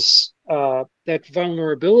that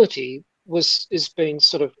vulnerability is being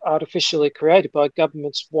sort of artificially created by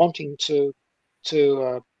governments wanting to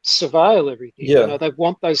surveil everything. Yeah. They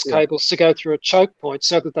want those cables to go through a choke point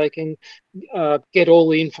so that they can get all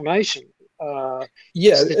the information.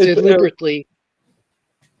 Deliberately.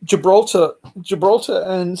 Gibraltar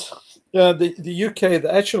and the UK, the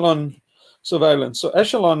Echelon surveillance. So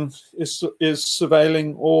Echelon is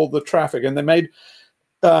surveilling all the traffic, and they made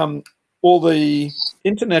all the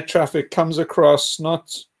internet traffic comes across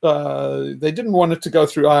not. They didn't want it to go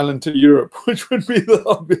through Ireland to Europe, which would be the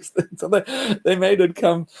obvious thing. So they made it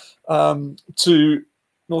come to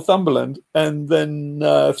Northumberland, and then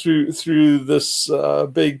through this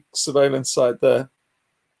big surveillance site there.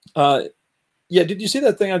 Yeah, did you see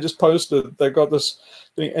that thing I just posted? They got this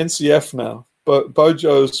thing, NCF now, but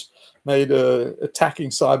Bojo's made a attacking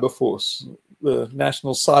cyber force, the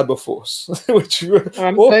National Cyber Force, which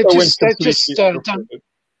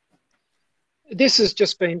this has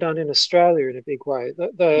just been done in Australia in a big way.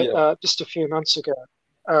 Just a few months ago,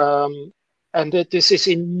 and there's this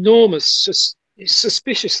enormous,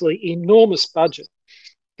 suspiciously enormous budget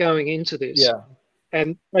going into this. Yeah.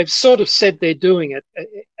 And they've sort of said they're doing it,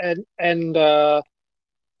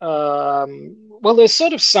 well, they're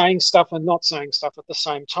sort of saying stuff and not saying stuff at the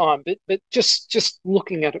same time. But just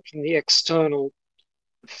looking at it from the external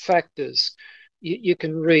factors, you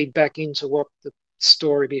can read back into what the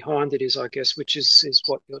story behind it is, I guess, which is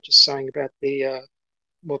what you're just saying about the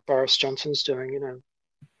what Boris Johnson's doing, you know.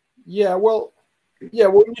 Yeah, well, yeah,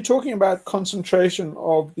 when you're talking about concentration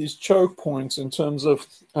of these choke points in terms of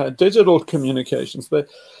digital communications,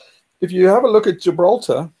 if you have a look at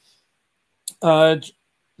Gibraltar,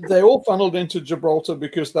 they all funneled into Gibraltar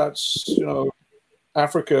because that's, you know,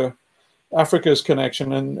 Africa's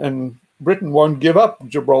connection, and Britain won't give up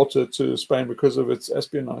Gibraltar to Spain because of its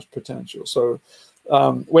espionage potential. So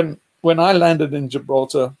when I landed in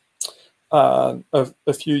Gibraltar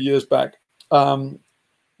a few years back,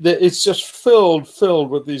 it's just filled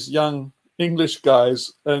with these young English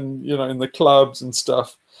guys, and you know, in the clubs and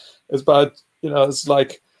stuff. It's about, you know, it's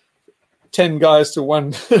like 10 guys to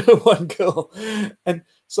one one girl, and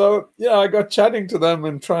so yeah, I got chatting to them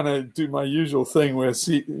and trying to do my usual thing where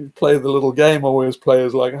play the little game always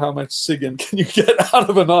players, like how much SIGINT can you get out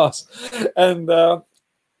of an ass, and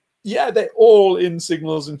yeah, they're all in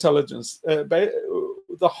signals intelligence. The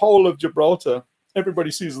whole of Gibraltar, everybody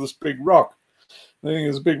sees this big rock. I think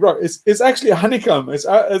it's a big rock. It's actually a honeycomb.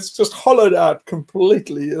 It's just hollowed out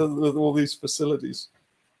completely with all these facilities.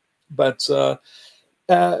 But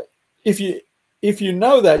if you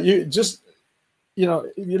know that, you just, you know,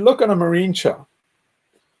 if you look on a marine chart,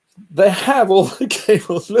 they have all the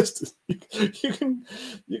cables listed. You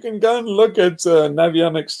can go and look at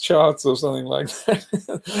Navionics charts or something like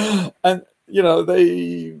that, and you know,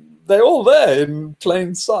 they're all there in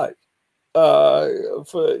plain sight.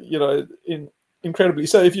 For, you know, incredibly.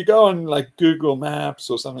 So if you go on like Google Maps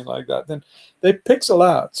or something like that, then they pixel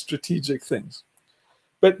out strategic things.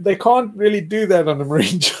 But they can't really do that on a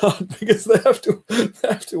marine chart because they have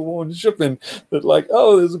to warn shipping that, like,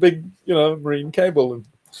 oh, there's a big, you know, marine cable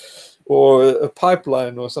or a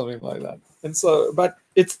pipeline or something like that. And so, but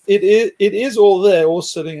it is all there, all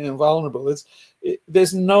sitting invulnerable.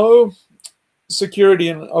 There's no security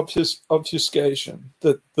and obfuscation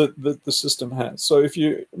that the system has. So if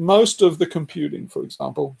most of the computing, for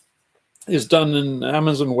example, is done in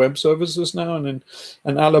Amazon Web Services now and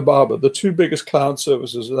in Alibaba. The two biggest cloud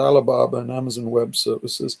services are Alibaba and Amazon Web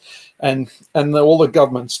Services, and all the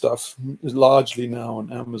government stuff is largely now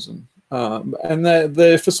on Amazon. And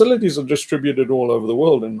their facilities are distributed all over the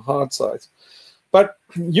world in hard sites. But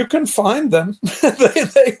you can find them.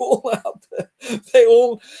 they all out there.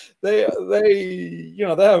 They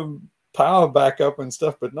have power backup and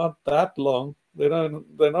stuff, but not that long.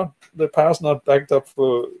 Their power's not backed up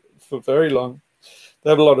for very long. They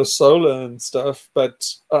have a lot of solar and stuff,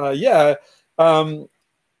 but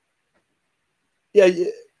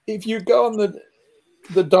if you go on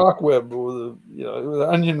the dark web or the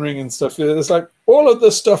onion ring and stuff, it's like all of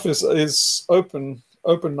this stuff is open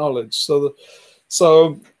knowledge.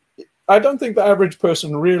 So I don't think the average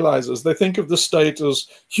person realizes. They think of the state as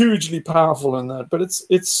hugely powerful in that, but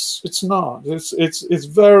it's not. It's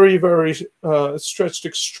very, very stretched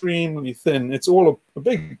extremely thin. It's all a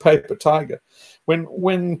big paper tiger.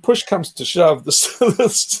 When push comes to shove, the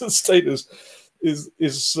state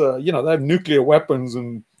is they have nuclear weapons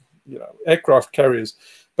and aircraft carriers.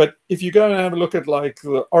 But if you go and have a look at like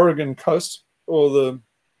the Oregon coast or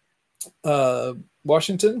the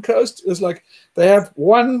Washington coast, it's like they have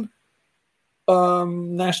one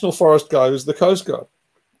national forest guy who's the Coast Guard.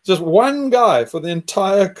 Just one guy for the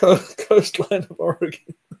entire coastline of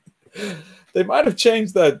Oregon. They might have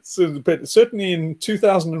changed that soon, but certainly in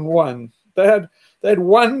 2001, they had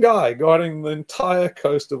one guy guarding the entire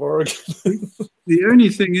coast of Oregon. The only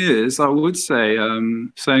thing is, I would say,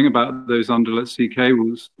 saying about those undersea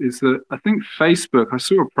cables, is that I think Facebook, I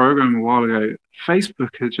saw a program a while ago,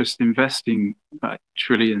 Facebook are just investing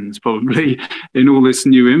trillions probably in all this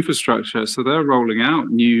new infrastructure. So they're rolling out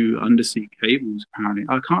new undersea cables, apparently.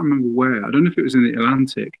 I can't remember where. I don't know if it was in the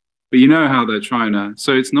Atlantic, but you know how they're trying to.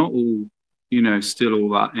 So it's not all, still all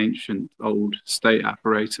that ancient old state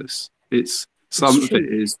apparatus. Some of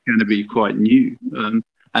it is going to be quite new.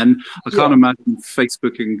 And I can't imagine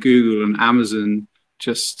Facebook and Google and Amazon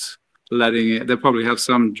just letting it. They'll probably have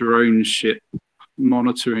some drone ship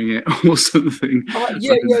monitoring it or something.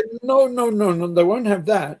 No, they won't have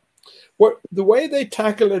that. The way they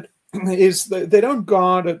tackle it is they don't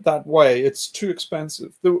guard it that way. It's too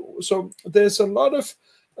expensive. So there's a lot of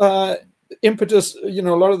impetus, a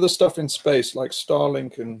lot of the stuff in space, like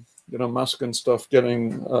Starlink and Musk and stuff,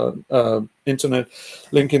 getting internet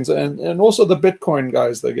linkings, and also the Bitcoin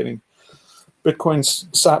guys, they're getting Bitcoin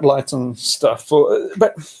satellites and stuff.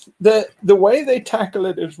 But the way they tackle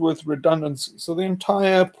it is with redundancy. So the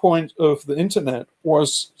entire point of the internet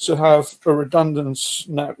was to have a redundant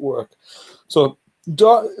network. So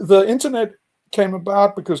the internet came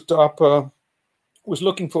about because DARPA was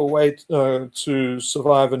looking for a way to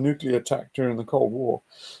survive a nuclear attack during the Cold War.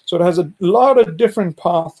 So it has a lot of different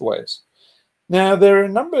pathways. Now, there are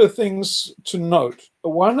a number of things to note.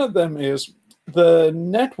 One of them is the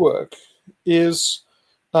network is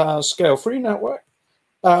a scale-free network,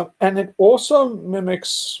 and it also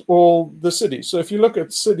mimics all the cities. So if you look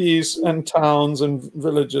at cities and towns and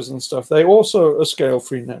villages and stuff, they also a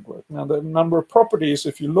scale-free network. Now, the number of properties,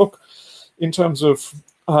 if you look in terms of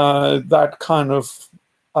that kind of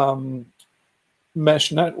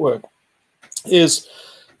mesh network, is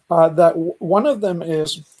that one of them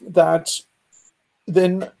is that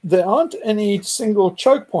then there aren't any single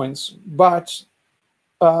choke points, but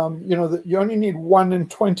you know, that you only need 1 in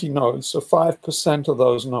 20 nodes, so 5% of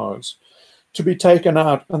those nodes, to be taken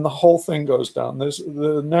out, and the whole thing goes down.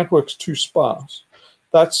 The network's too sparse.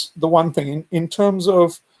 That's the one thing. In terms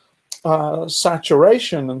of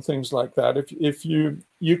saturation and things like that, if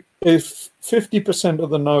 50% of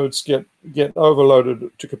the nodes get overloaded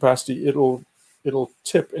to capacity, it'll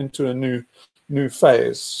tip into a new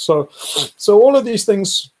phase. So all of these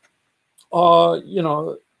things are, you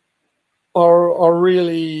know, are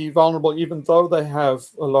really vulnerable, even though they have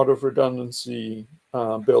a lot of redundancy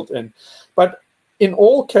built in. But in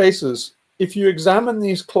all cases, if you examine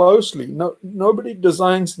these closely, nobody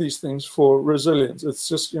designs these things for resilience. It's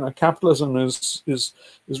just, you know, capitalism is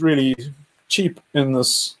really cheap in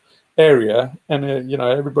this area, and you know,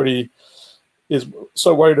 everybody is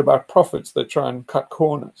so worried about profits they try and cut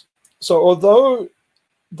corners. So although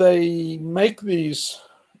they make these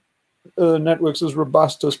networks as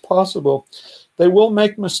robust as possible, they will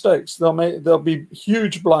make mistakes. There'll be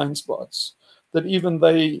huge blind spots that even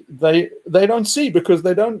they don't see, because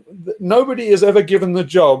nobody is ever given the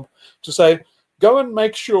job to say, go and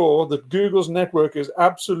make sure that Google's network is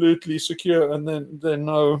absolutely secure, and then there are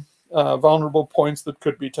no vulnerable points that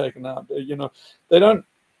could be taken out. You know, they don't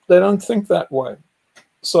think that way.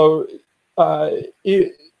 So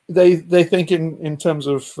they think in terms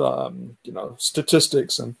of you know,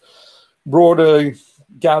 statistics and broader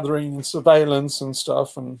gathering and surveillance and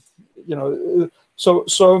stuff, and you know, so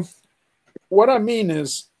what I mean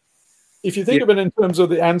is, if you think of it in terms of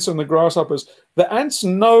the ants and the grasshoppers, the ants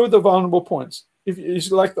know the vulnerable points. If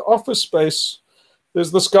it's like the office space,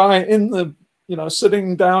 there's this guy in the, you know,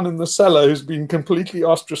 sitting down in the cellar who's been completely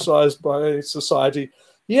ostracized by society.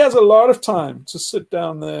 He has a lot of time to sit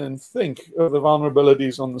down there and think of the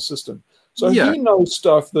vulnerabilities on the system. So he knows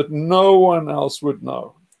stuff that no one else would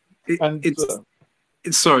know. It's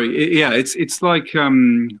like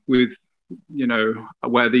with, you know,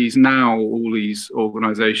 where all these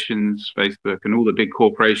organizations, Facebook and all the big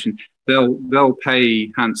corporations, they'll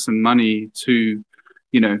pay handsome money to,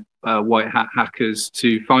 you know, white hat hackers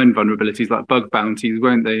to find vulnerabilities, like bug bounties,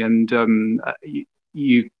 won't they? And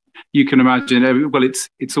you can imagine, well,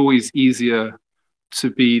 it's always easier to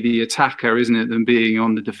be the attacker, isn't it, than being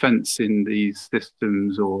on the defense in these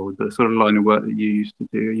systems, or the sort of line of work that you used to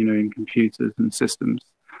do, you know, in computers and systems.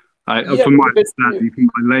 From my understanding, from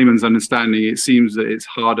my layman's understanding, it seems that it's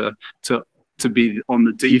harder to be on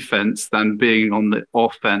the defense than being on the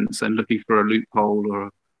offense and looking for a loophole or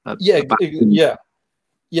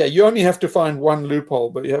you only have to find one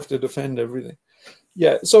loophole, but you have to defend everything.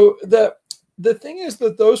 Yeah. So the thing is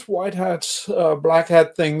that those white hat, black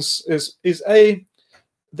hat things is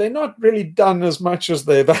they're not really done as much as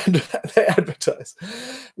they advertise.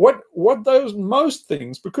 What those most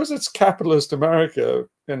things, because it's capitalist America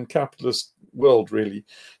and capitalist world, really,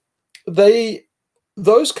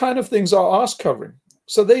 those kind of things are arse covering.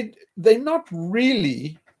 So they're not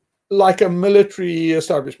really like a military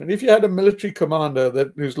establishment. If you had a military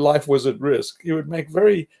commander whose life was at risk, he would make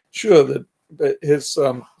very sure that his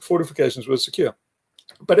fortifications were secure.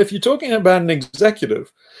 But if you're talking about an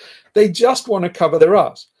executive, they just want to cover their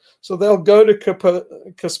ass. So they'll go to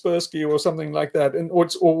Kaspersky or something like that,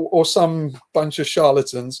 or some bunch of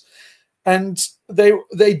charlatans, and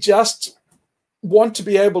they just want to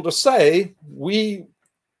be able to say, we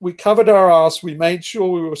covered our ass, we made sure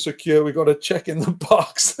we were secure, we got a check in the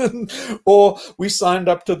box, or we signed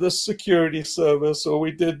up to this security service, or we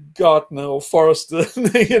did Gartner or Forrester.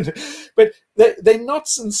 But they're not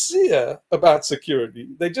sincere about security.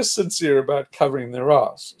 They're just sincere about covering their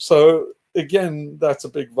ass. So again, that's a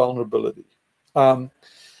big vulnerability. And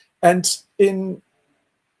they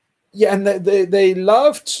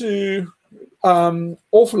love to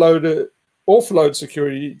offload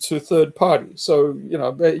security to third parties. So, you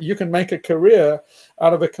know, you can make a career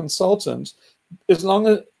out of a consultant as long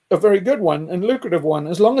a very good one and lucrative one,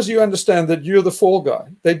 as long as you understand that you're the fall guy.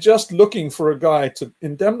 They're just looking for a guy to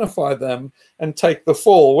indemnify them and take the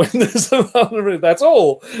fall when there's a vulnerability. That's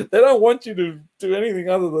all. They don't want you to do anything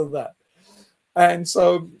other than that. And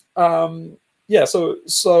so, yeah,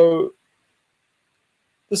 so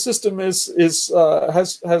the system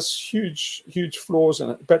has huge flaws in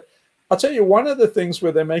it. But I'll tell you, one of the things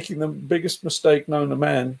where they're making the biggest mistake known to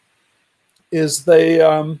man is they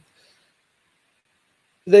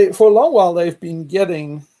for a long while they've been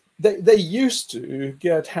getting, they used to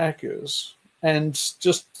get hackers and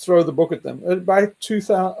just throw the book at them. By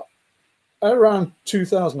 2000, around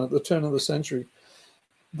 2000, at the turn of the century,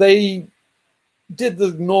 they did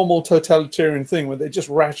the normal totalitarian thing where they just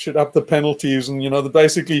ratchet up the penalties, and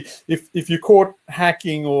basically if you're caught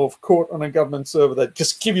hacking or caught on a government server, they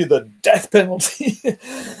just give you the death penalty.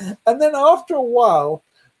 And then after a while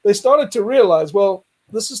they started to realize, well,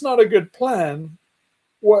 this is not a good plan.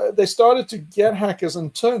 They started to get hackers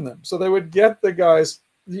and turn them. So they would get the guys.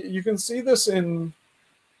 You can see this in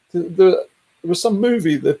there was some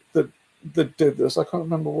movie that did this. I can't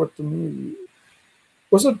remember what the movie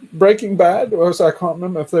was. It Breaking Bad, or I can't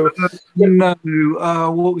remember if they were. No,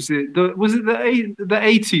 what was it? Was it the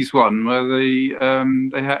 80s one where they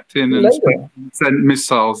hacked in and sent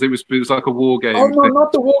missiles? It was like a war game. Oh no,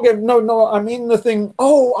 not the war game. No. I mean the thing.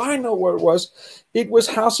 Oh, I know what it was. It was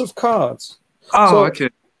House of Cards. Oh, so, okay.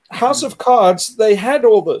 House of Cards, they had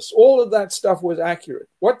all this. All of that stuff was accurate.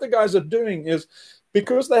 What the guys are doing is,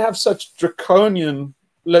 because they have such draconian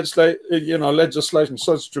legislation,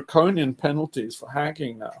 such draconian penalties for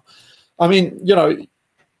hacking now. I mean,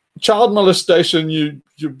 child molestation, you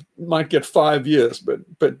might get 5 years, but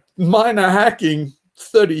minor hacking,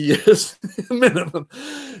 30 years minimum.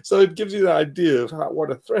 So it gives you the idea of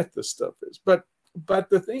what a threat this stuff is. But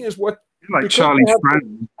the thing is, like Charlie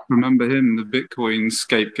Shrem, remember him, the Bitcoin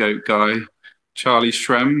scapegoat guy, Charlie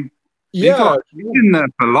Shrem? Yeah, he's in there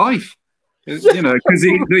for life. Because he was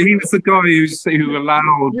the guy who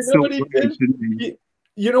allowed.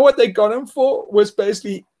 You know what they got him for was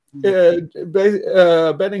basically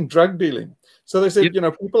betting drug dealing. So they said,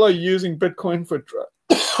 people are using Bitcoin for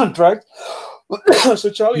drugs. So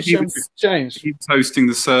Charlie Shrem changed. He was hosting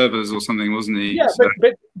the servers or something, wasn't he? Yeah, so.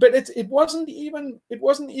 but it wasn't even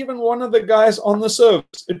one of the guys on the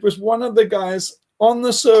servers. It was one of the guys on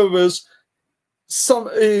the servers. Some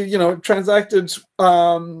transacted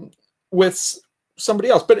with somebody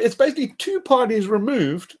else, but it's basically two parties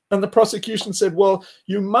removed, and the prosecution said, well,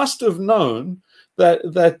 you must have known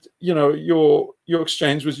that your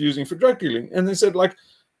exchange was using for drug dealing. And they said, like,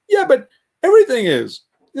 yeah, but everything is.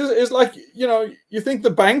 It's like, you think the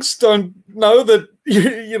banks don't know that,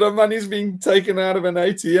 money's being taken out of an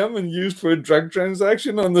ATM and used for a drug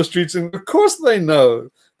transaction on the streets. And of course they know.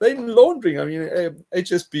 They're laundering. I mean,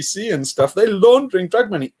 HSBC and stuff, they're laundering drug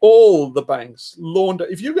money. All the banks launder.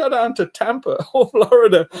 If you go down to Tampa or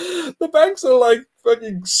Florida, the banks are like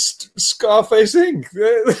fucking Scarface Inc.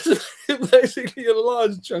 Basically, a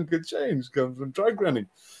large chunk of change comes from drug running.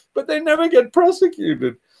 But they never get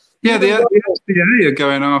prosecuted. Yeah, the SBA are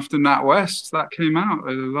going after NatWest. That came out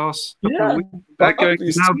over the last couple of weeks.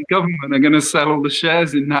 Now the government are going to sell all the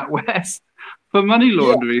shares in NatWest for money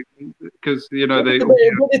laundering because But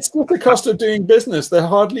it's still the cost of doing business. They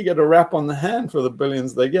hardly get a rap on the hand for the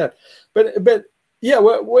billions they get. But yeah,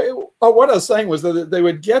 what I was saying was that they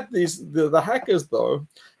would get the hackers though,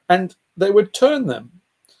 and they would turn them.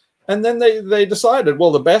 And then they decided,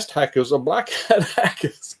 well, the best hackers are black hat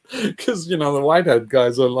hackers, because the white hat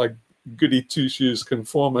guys are like goody two shoes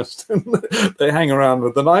conformist, and they hang around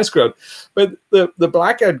with the nice crowd. But the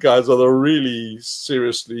black hat guys are the really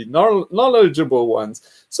seriously knowledgeable ones.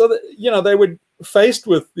 So that they would, faced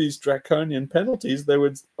with these draconian penalties, they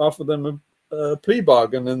would offer them a plea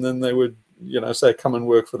bargain, and then they would say, come and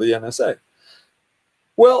work for the NSA.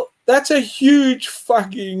 Well, that's a huge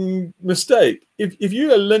fucking mistake. If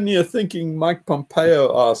you're a linear thinking Mike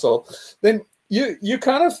Pompeo arsehole, then you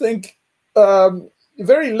kind of think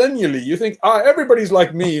very linearly. You think, everybody's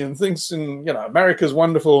like me and thinks America's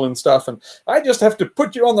wonderful and stuff, and I just have to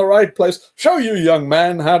put you on the right place, show you, young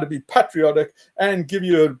man, how to be patriotic, and give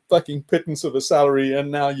you a fucking pittance of a salary, and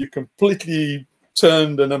now you completely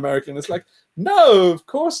turned an American. It's like, no, of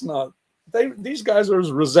course not. These guys are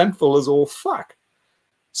as resentful as all fuck.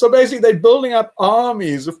 So basically, they're building up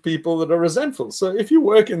armies of people that are resentful. So if you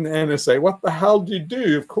work in the NSA, what the hell do you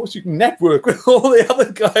do? Of course, you can network with all the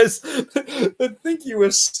other guys that think you were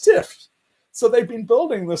stiff. So they've been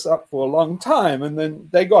building this up for a long time, and then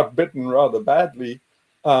they got bitten rather badly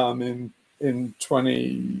in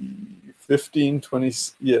 2015, I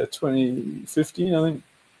think.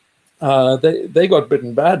 they got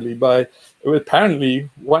bitten badly by apparently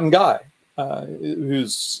one guy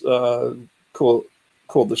who's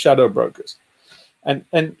called the Shadow Brokers.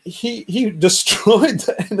 And he destroyed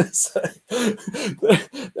the NSA.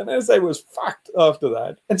 The NSA was fucked after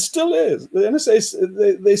that, and still is. The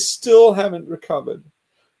NSA, they still haven't recovered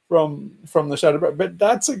from the Shadow Broker. But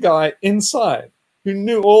that's a guy inside who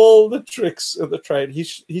knew all the tricks of the trade.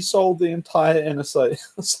 He sold the entire NSA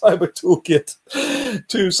cyber toolkit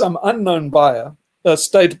to some unknown buyer, a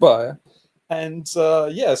state buyer, and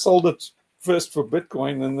yeah, sold it first for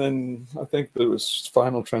Bitcoin, and then I think the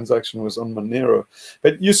final transaction was on Monero.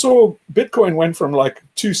 But you saw Bitcoin went from like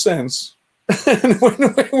 2 cents and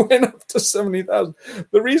went up to 70,000.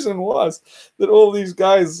 The reason was that all these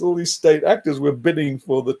guys, all these state actors, were bidding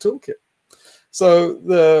for the toolkit. So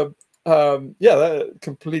the yeah, that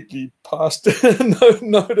completely passed no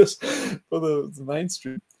notice for the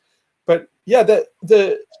mainstream. But yeah, that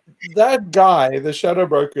guy, the Shadow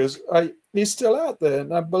Brokers, he's still out there,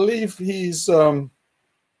 and I believe he's yeah,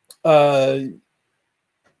 I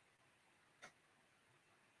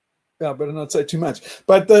better not say too much.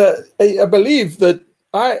 But I believe that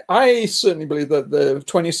I certainly believe that the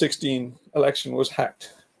 2016 election was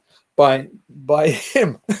hacked by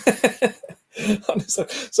him. So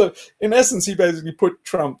in essence, he basically put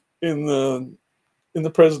Trump in the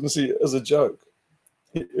presidency as a joke.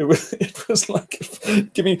 It was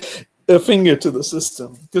like giving a finger to the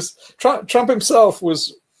system, because Trump himself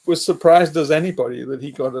was surprised as anybody that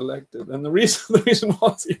he got elected, and the reason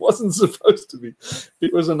was he wasn't supposed to be.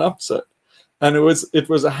 It was an upset, and it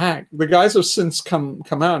was a hack. The guys have since come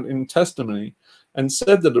out in testimony and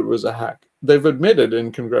said that it was a hack. They've admitted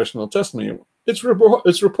in congressional testimony. It's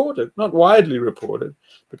reported, not widely reported,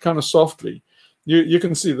 but kind of softly. You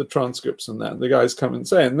can see the transcripts and that. The guys come and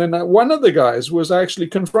say, and then one of the guys was actually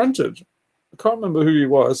confronted. I can't remember who he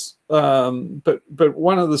was, but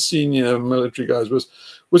one of the senior military guys was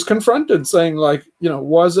confronted, saying, like, you know,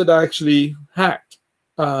 was it actually hacked?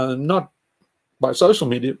 Not by social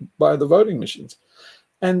media, by the voting machines.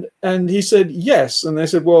 And he said yes. And they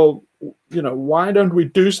said, well, you know, why don't we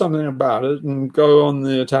do something about it and go on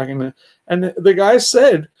the attacking? And the guy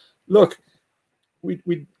said, look,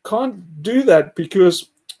 we can't do that because,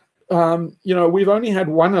 you know, we've only had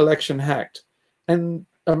one election hacked, and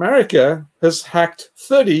America has hacked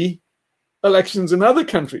 30 elections in other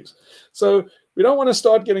countries. So we don't want to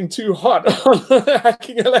start getting too hot on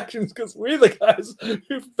hacking elections, because we're the guys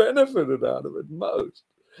who've benefited out of it most,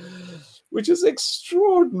 which is an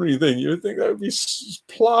extraordinary thing. You would think that would be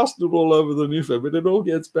plastered all over the newspaper, but it all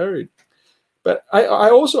gets buried. But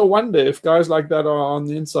I also wonder if guys like that are on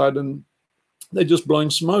the inside and they're just blowing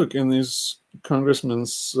smoke in these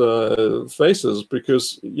congressmen's faces,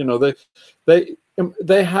 because, you know,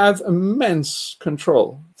 they have immense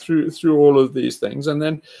control through all of these things, and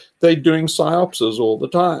then they're doing psyopses all the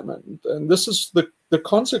time, and this is the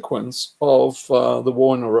consequence of the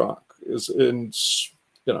war in Iraq. Is in,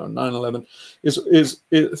 you know, 9/11 is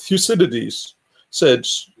Thucydides said,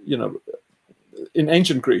 you know, in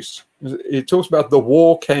ancient Greece, it talks about the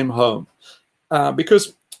war came home,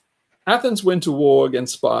 because Athens went to war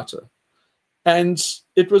against Sparta, and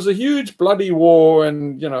it was a huge bloody war,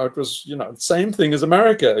 and, you know, it was, you know, the same thing as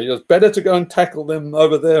America. It was better to go and tackle them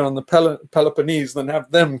over there on the Peloponnese than have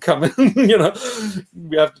them come in. You know,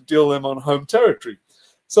 we have to deal them on home territory.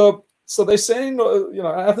 So they saying, you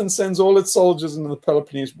know, Athens sends all its soldiers into the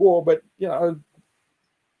Peloponnese War, but, you know,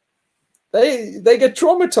 they get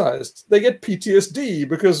traumatized. They get PTSD,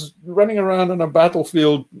 because running around on a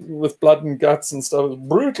battlefield with blood and guts and stuff is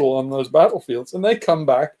brutal on those battlefields. And they come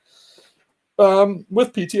back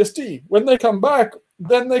with PTSD. When they come back,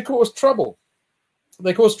 then they cause trouble.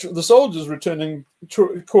 They cause the soldiers returning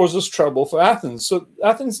causes trouble for Athens. So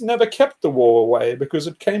Athens never kept the war away, because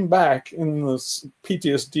it came back in the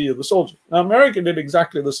PTSD of the soldiers. Now, America did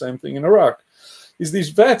exactly the same thing in Iraq.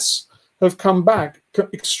 These vets have come back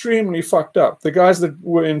extremely fucked up. The guys that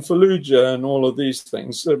were in Fallujah and all of these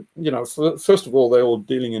things, you know, first of all, they're all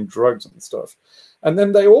dealing in drugs and stuff. And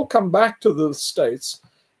then they all come back to the States.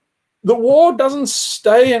 The war doesn't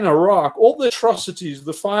stay in Iraq. All the atrocities,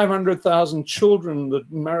 the 500,000 children that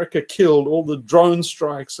America killed, all the drone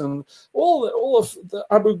strikes, and all of the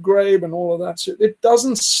Abu Ghraib and all of that shit, it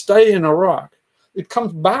doesn't stay in Iraq. It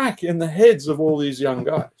comes back in the heads of all these young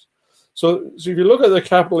guys. So if you look at the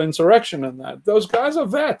Capitol insurrection and that, those guys are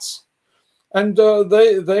vets, and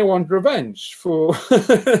they want revenge for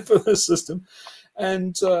for the system,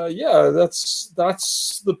 and yeah,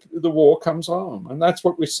 that's the war comes home, and that's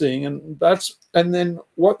what we're seeing, and then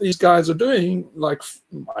what these guys are doing, like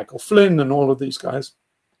Michael Flynn and all of these guys,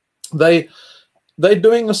 they they're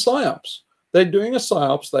doing a psyops. They're doing a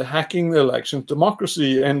psyops. They're hacking the elections.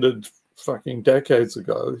 Democracy ended fucking decades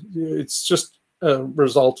ago. It's just a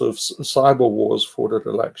result of cyber wars fought at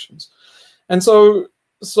elections. And so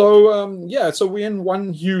we're in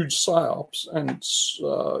one huge psyops, and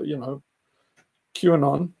you know,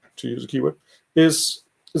 QAnon, to use a keyword, is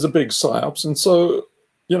a big psyops. And so,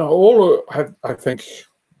 you know, I think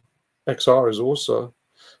XR is also,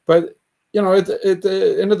 but you know, at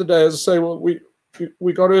the end of the day, as I say, well, we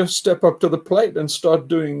got to step up to the plate and start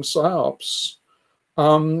doing psyops,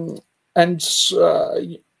 and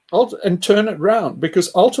turn it round,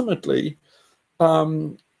 because ultimately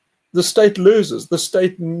the state loses. The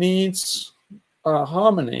state needs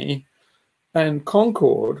harmony and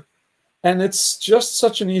concord, and it's just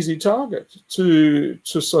such an easy target to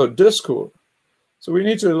sow discord. So we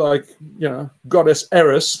need to, like, you know, goddess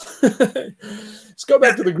Eris. Let's go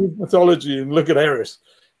back to the Greek mythology and look at Eris.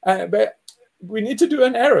 But we need to do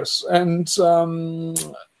an Eris, and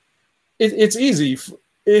it's easy.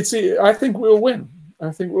 I think we'll win.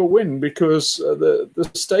 I think we'll win, because the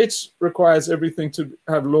state requires everything to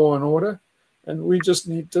have law and order, and we just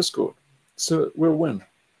need discord. So we'll win.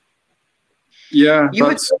 Yeah,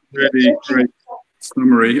 that's really great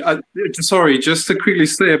summary. Sorry, just to quickly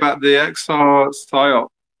say about the XR psyop,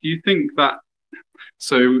 do you think that,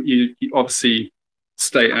 so you obviously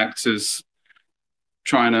state actors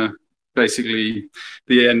trying to, basically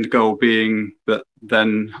the end goal being that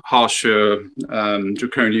then harsher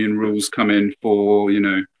draconian rules come in for, you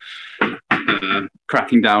know,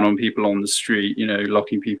 cracking down on people on the street, you know,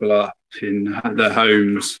 locking people up in their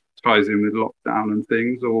homes, ties in with lockdown and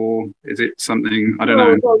things? Or is it something, I don't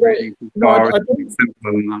know,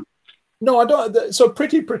 simpler than that? No, I don't. So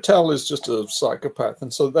Priti Patel is just a psychopath,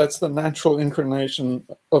 and so that's the natural inclination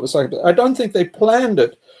of a psychopath. I don't think they planned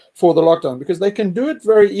it for the lockdown, because they can do it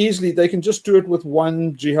very easily. They can just do it with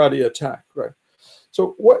one jihadi attack, right?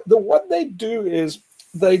 So what they do is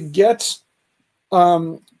they get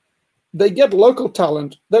local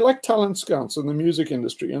talent. They're like talent scouts in the music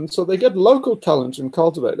industry, and so they get local talent and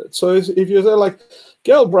cultivate it. So if you're there, like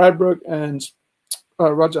Gail Bradbrook and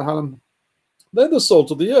Roger Hallam, they're the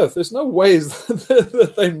salt of the earth. There's no ways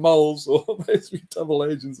that they moles or basically double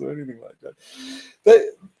agents or anything like that.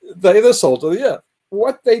 They're the salt of the earth.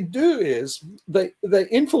 What they do is they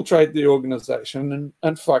infiltrate the organization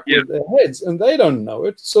and fuck with their heads, and they don't know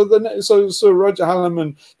it. So Roger Hallam,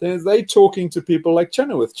 and they talking to people like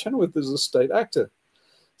Chenoweth. Chenoweth is a state actor.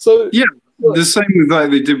 So yeah, the same like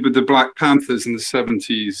they did with the Black Panthers in the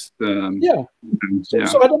 70s.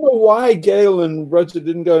 So I don't know why Gail and Roger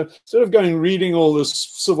didn't go, instead of going reading all this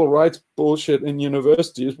civil rights bullshit in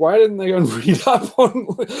universities, why didn't they go and read up on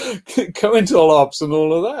COINTEL ops and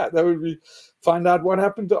all of that? That would be, find out what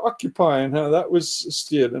happened to Occupy and how that was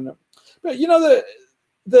steered. But you know,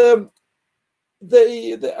 I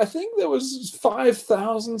think there was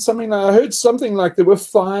 5,000 something. I heard something like there were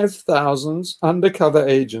 5,000 undercover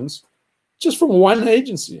agents just from one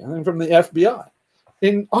agency, I think from the FBI,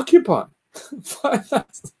 in Occupy.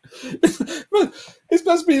 5,000. It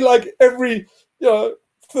must be like every, you know,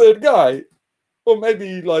 third guy, or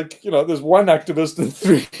maybe like, you know, there's one activist and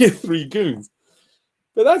three goons.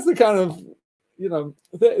 But that's the kind of, you know,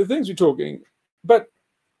 things we're talking. But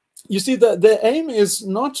you see that their aim is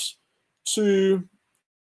not to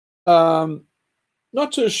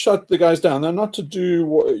shut the guys down. They're not to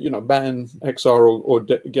do, you know, ban XR or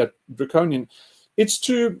get draconian. It's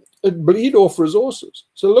to bleed off resources.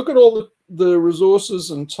 So look at all the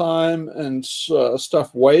resources and time and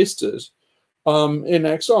stuff wasted in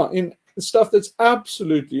XR, in stuff that's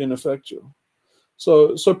absolutely ineffectual.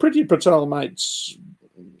 So Priti Patel might,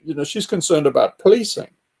 you know, she's concerned about policing.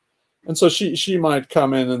 And so she might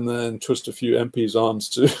come in and then twist a few MPs' arms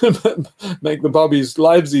to make the bobbies'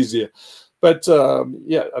 lives easier. But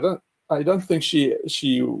yeah, I don't think she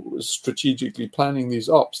was strategically planning these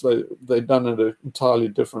ops. They're done at an entirely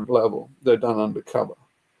different level. They're done undercover.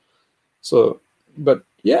 So, but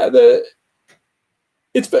yeah,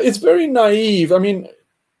 it's very naive. I mean,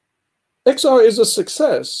 XR is a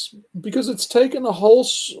success because it's taken a whole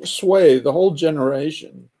swathe, the whole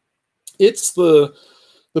generation. It's the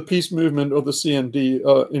peace movement or the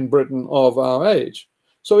CND in Britain of our age.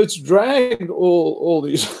 So it's dragged all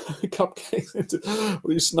these cupcakes, all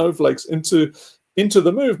these snowflakes into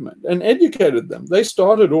the movement and educated them. They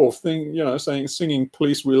started off singing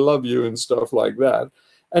 "Police, we love you" and stuff like that,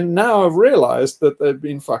 and now have realized that they've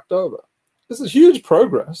been fucked over. This is huge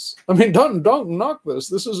progress. I mean, don't knock this.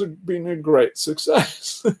 This has been a great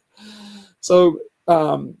success. So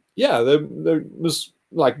yeah, there was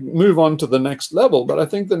like move on to the next level, but I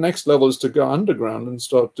think the next level is to go underground and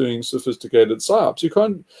start doing sophisticated psyops. You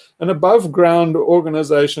can't, an above ground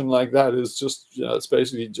organization like that is just, you know, it's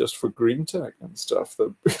basically just for green tech and stuff.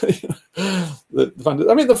 The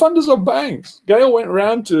funders, I mean, the funders are banks. Gail went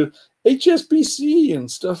around to HSBC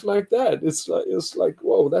and stuff like that. It's like,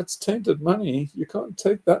 whoa, that's tainted money. You can't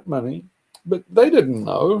take that money. But they didn't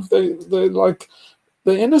know.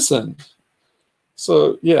 They're innocent.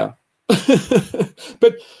 So yeah.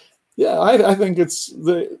 But yeah, I think it's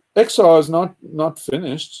the XR is not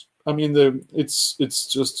finished. I mean, it's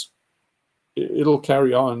just, it'll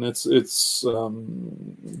carry on. This is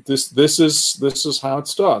how it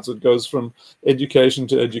starts. It goes from education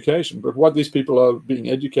to education. But what these people are being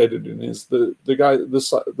educated in is the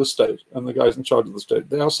state and the guys in charge of the state.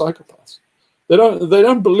 They are psychopaths. They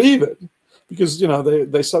don't believe it because, you know,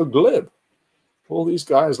 they're so glib. All these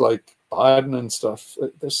guys like Biden and stuff,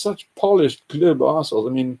 they're such polished, glib assholes. I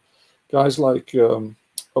mean, guys like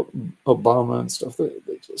Obama and stuff, they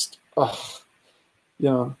just, you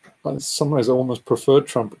know, in some ways I almost prefer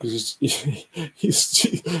Trump because he's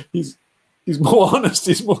more honest.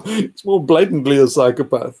 He's more blatantly a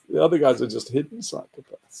psychopath. The other guys are just hidden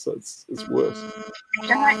psychopaths. So it's worse.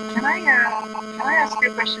 Can I ask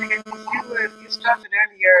you a question again? You started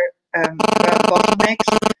earlier about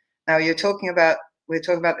bottlenecks. Now we're talking about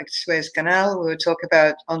the Suez Canal. We were talking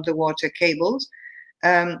about underwater cables.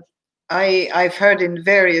 I've heard in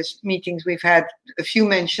various meetings we've had a few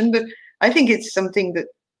mentioned, but I think it's something that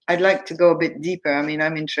I'd like to go a bit deeper. I mean,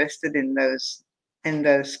 I'm interested in those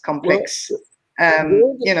complex,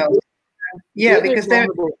 you know, yeah, because they're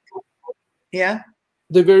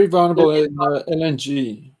very vulnerable in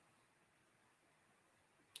LNG,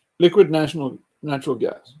 liquid natural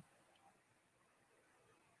gas.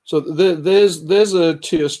 So there's a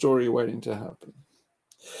tier story waiting to happen.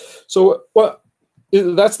 So what?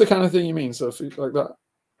 That's the kind of thing you mean, Sophie, like that?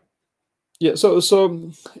 Yeah.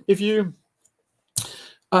 So if you,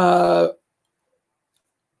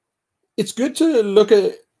 it's good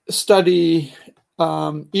to study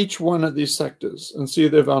each one of these sectors and see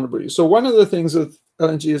their vulnerabilities. So one of the things with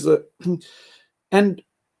LNG is that, and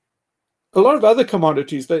a lot of other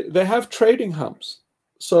commodities, they have trading hubs.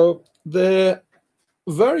 So they're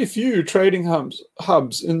very few trading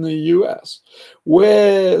hubs in the US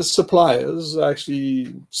where suppliers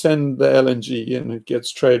actually send the LNG and it gets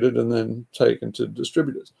traded and then taken to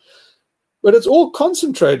distributors. But it's all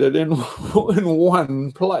concentrated in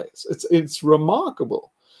one place. It's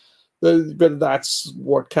remarkable. But that's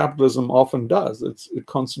what capitalism often does. It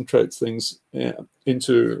concentrates things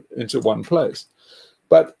into one place.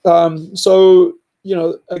 But so, you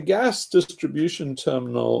know, a gas distribution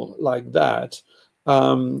terminal like that,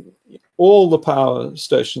 all the power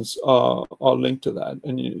stations are linked to that,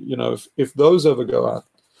 and you know, if those ever go out,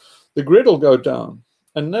 the grid will go down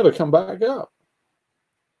and never come back up.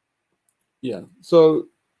 Yeah. So,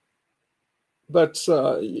 but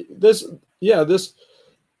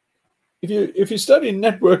if you study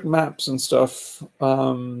network maps and stuff,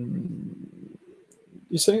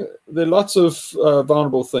 you see there are lots of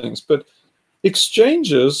vulnerable things, but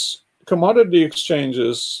exchanges, commodity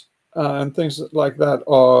exchanges, and things like that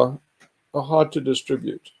are hard to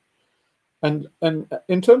distribute. And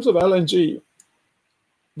in terms of LNG,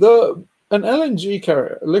 an LNG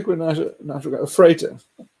carrier, a liquid natural gas, a freighter,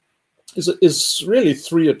 is really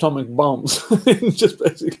 3 atomic bombs, just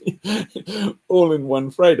basically all in one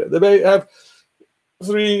freighter. They may have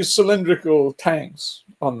 3 cylindrical tanks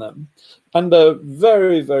on them under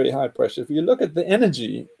very, very high pressure. If you look at the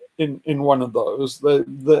energy in one of those,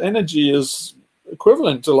 the energy is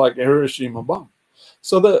equivalent to like a Hiroshima bomb.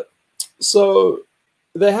 So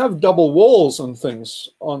they have double walls and things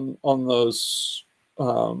on those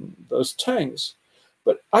tanks.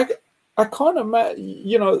 But I can't imagine,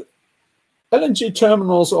 you know, LNG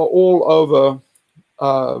terminals are all over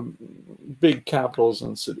big capitals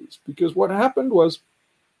and cities, because what happened was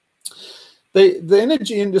the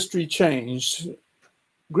energy industry changed.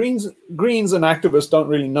 Greens and activists don't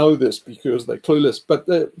really know this because they're clueless, but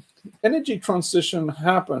the energy transition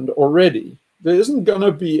happened already. There isn't going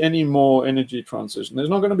to be any more energy transition. There's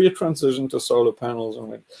not going to be a transition to solar panels and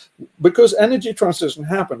wind, because energy transition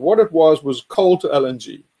happened. What it was coal to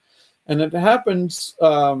LNG, and it happened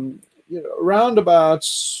you know, around about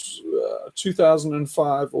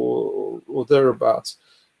 2005 or thereabouts,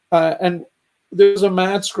 and there's a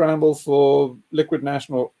mad scramble for liquid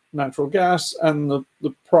natural gas, and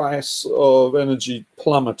the price of energy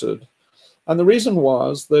plummeted. And the reason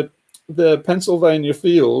was that the Pennsylvania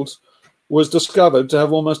field was discovered to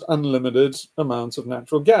have almost unlimited amounts of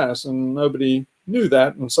natural gas, and nobody knew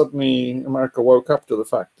that, and suddenly America woke up to the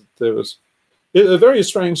fact that there was a very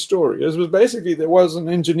strange story. It was basically there was an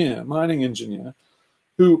engineer, mining engineer,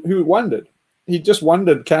 who wondered. He just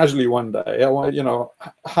wondered casually one day, you know,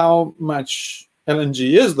 how much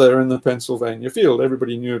LNG is there in the Pennsylvania field?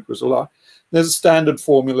 Everybody knew it was a lot. There's standard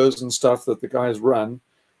formulas and stuff that the guys run,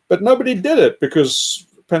 but nobody did it because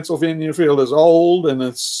Pennsylvania field is old, and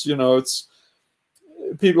it's, you know, it's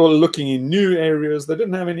people are looking in new areas. They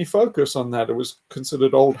didn't have any focus on that. It was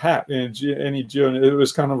considered old hat. It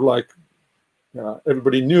was kind of like, you know,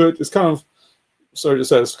 everybody knew it. It's kind of, sorry to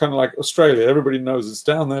say, it's kind of like Australia. Everybody knows it's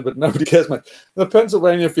down there, but nobody cares much. The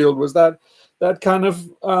Pennsylvania field was that kind of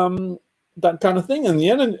thing in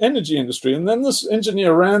the energy industry. And then this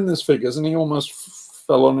engineer ran these figures, and he almost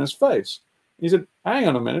fell on his face. He said, "Hang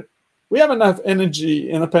on a minute. We have enough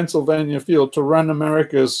energy in the Pennsylvania field to run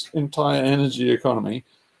America's entire energy economy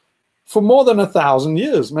for more than 1,000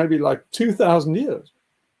 years, maybe like 2,000 years."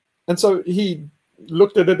 And so he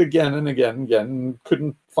looked at it again and again and again, and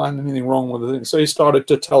couldn't find anything wrong with it. So he started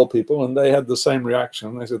to tell people, and they had the same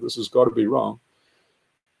reaction. They said, "This has got to be wrong."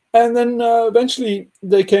 And then eventually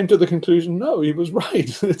they came to the conclusion, no, he was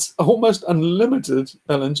right. It's almost unlimited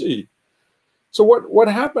LNG. So what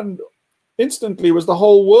happened instantly was the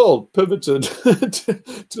whole world pivoted to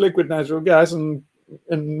liquid natural gas and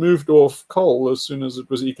moved off coal as soon as it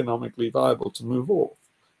was economically viable to move off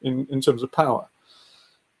in terms of power.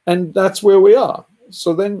 And that's where we are.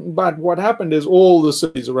 So then, but what happened is all the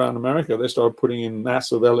cities around America, they started putting in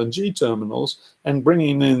massive LNG terminals and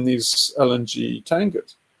bringing in these LNG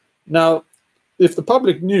tankers. Now, if the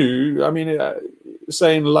public knew, I mean,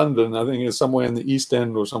 say in London, I think it's somewhere in the East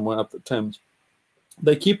End or somewhere up the Thames,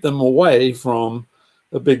 they keep them away from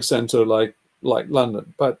a big center like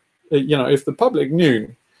London. But, you know, if the public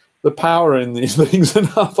knew the power in these things and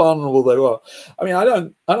how vulnerable they were, I mean, I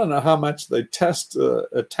don't know how much they test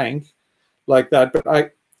a tank like that, but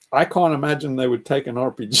I can't imagine they would take an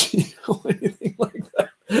RPG or anything like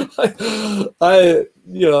that.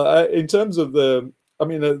 In terms of I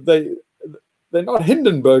mean, they're not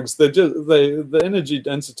Hindenburgs. They're just the energy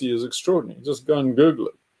density is extraordinary. Just go and Google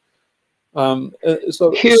it.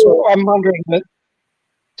 Hugh, I'm wondering that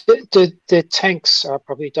the tanks are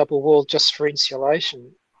probably double walled just for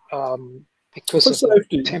insulation, because for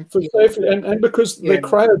safety, and because they're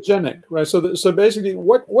cryogenic, right? So basically,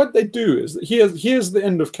 what they do is here's the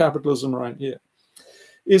end of capitalism right here,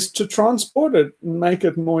 is to transport it and make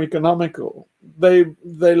it more economical. They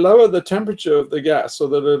lower the temperature of the gas so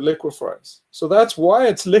that it liquefies. So that's why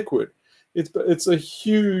it's liquid. It's a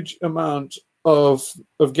huge amount of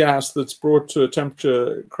gas that's brought to a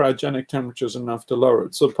temperature, cryogenic temperatures enough to lower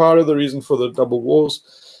it. So part of the reason for the double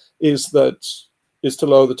walls is to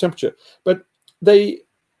lower the temperature. But they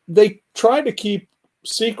try to keep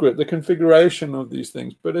secret the configuration of these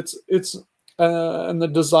things, but it's and the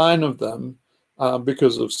design of them,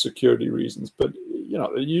 because of security reasons. But you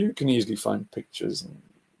know, you can easily find pictures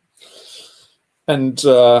and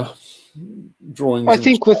drawings. I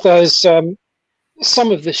think with those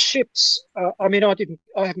some of the ships, I mean, I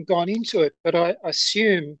haven't gone into it, but I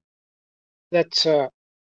assume that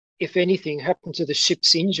if anything happened to the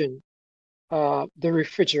ship's engine, the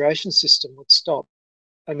refrigeration system would stop,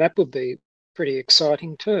 and that would be pretty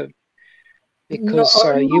exciting too, because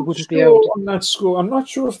you wouldn't be able to. On that score, I'm not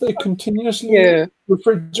sure if they continuously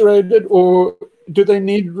refrigerated, or do they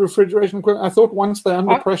need refrigeration equipment? I thought once they're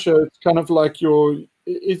under pressure, it's kind of like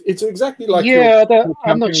it's exactly like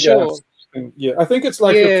I'm not sure. Yeah, I think it's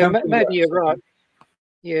like maybe you're right.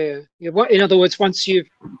 Yeah. In other words, once you've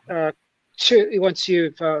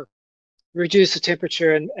reduced the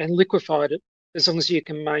temperature and liquefied it, as long as you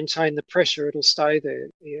can maintain the pressure, it'll stay there.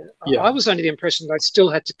 Yeah. I was under the impression they still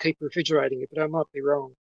had to keep refrigerating it, but I might be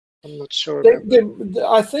wrong. I'm not sure.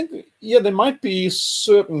 I think there might be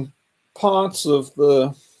certain parts of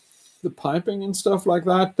the piping and stuff like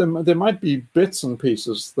that. There might be bits and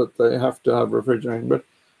pieces that they have to have refrigerating, but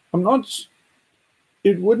I'm not.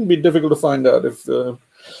 It wouldn't be difficult to find out if the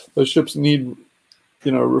ships need,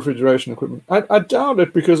 refrigeration equipment. I doubt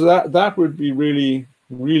it, because that would be really,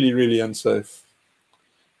 really, really unsafe.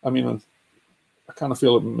 I mean, I kind of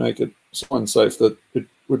feel it would make it so unsafe that it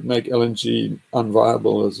would make LNG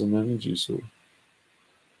unviable as an energy source.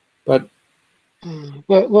 But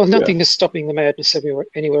well, nothing is stopping the madness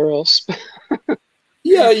anywhere else.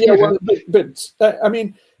 Well, but I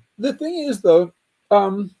mean, the thing is, though,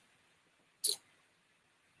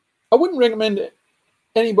 I wouldn't recommend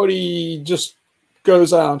anybody just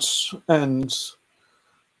goes out and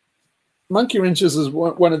monkey wrenches is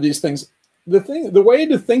one of these things. The way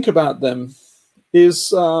to think about them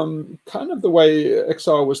is kind of the way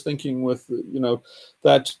XR was thinking with, you know,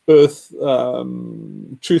 that Earth,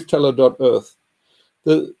 truthteller.earth.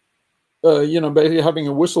 You know, basically having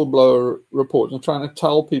a whistleblower report and trying to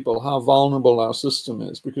tell people how vulnerable our system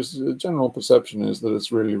is, because the general perception is that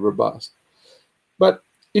it's really robust. But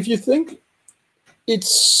if you think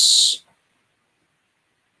it's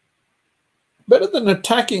better than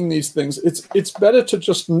attacking these things, it's better to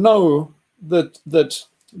just know that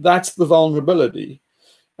that's the vulnerability,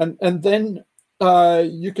 and then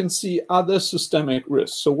you can see other systemic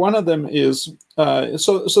risks. So one of them is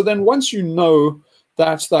so then once you know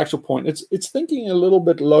that's the actual point, it's thinking a little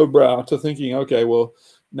bit lowbrow to thinking, okay, well,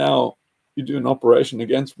 now you do an operation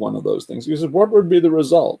against one of those things. You said, what would be the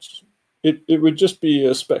result? It would just be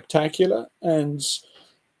a spectacular, and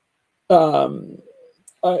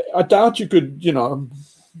I doubt you could, you know,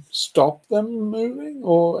 stop them moving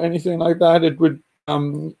or anything like that. It would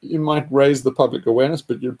you might raise the public awareness,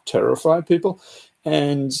 but you'd terrify people,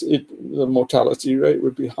 and the mortality rate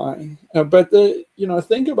would be high. But you know,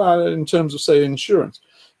 think about it in terms of, say, insurance,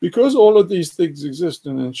 because all of these things exist,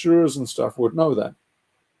 and insurers and stuff would know that.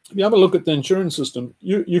 If you have a look at the insurance system,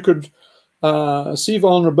 you could see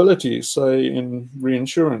vulnerabilities, say, in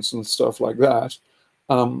reinsurance and stuff like that.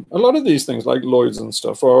 A lot of these things, like Lloyd's and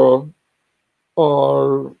stuff, are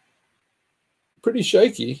pretty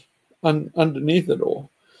shaky underneath it all.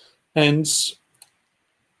 And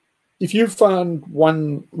if you found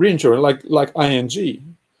one reinsurer like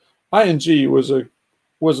ING was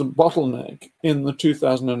a bottleneck in the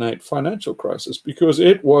 2008 financial crisis, because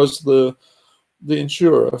it was the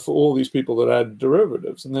insurer for all these people that had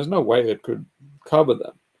derivatives, and there's no way it could cover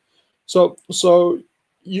them. So for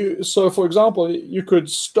example, you could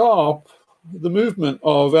stop the movement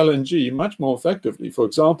of LNG much more effectively, for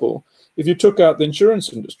example, if you took out the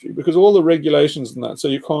insurance industry, because all the regulations and that, so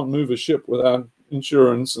you can't move a ship without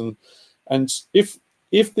insurance, and if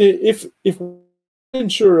an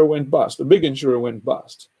insurer went bust, a big insurer went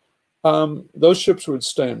bust, those ships would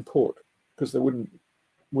stay in port because they wouldn't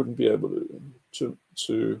be able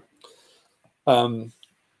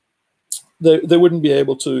they wouldn't be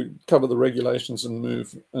able to cover the regulations and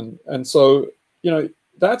move, and so, you know,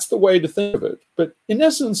 that's the way to think of it. But in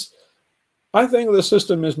essence, I think the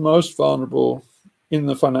system is most vulnerable in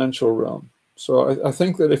the financial realm. So I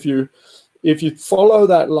think that if you follow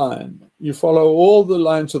that line, you follow all the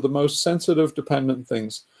lines of the most sensitive, dependent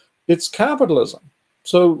things, it's capitalism.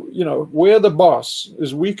 So, you know, where the boss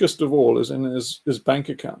is weakest of all is in his bank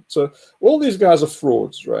account. So all these guys are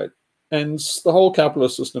frauds, right? And the whole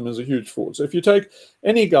capitalist system is a huge fraud. So if you take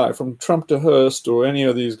any guy from Trump to Hearst or any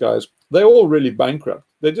of these guys, they're all really bankrupt.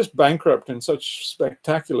 They're just bankrupt in such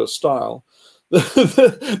spectacular style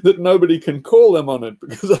that nobody can call them on it,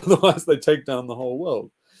 because otherwise they take down the whole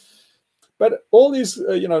world. But all these,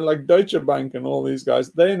 you know, like Deutsche Bank and all these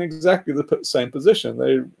guys, they're in exactly the same position.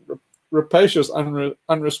 They're rapacious,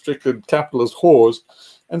 unrestricted capitalist whores.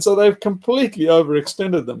 And so they've completely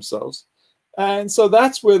overextended themselves. And so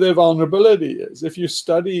that's where their vulnerability is. If you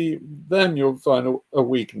study them, you'll find a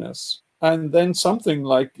weakness. And then something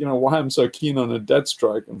like, you know, why I'm so keen on a debt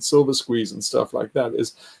strike and silver squeeze and stuff like that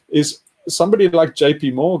is somebody like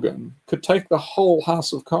JP Morgan could take the whole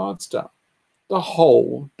house of cards down, the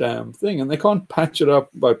whole damn thing. And they can't patch it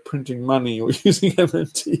up by printing money or using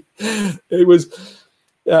MNT. It was,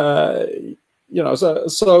 you know,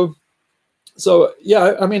 so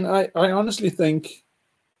yeah, I mean, I honestly think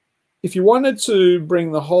if you wanted to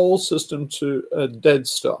bring the whole system to a dead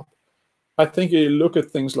stop, I think you look at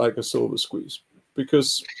things like a silver squeeze,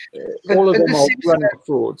 because all of them are running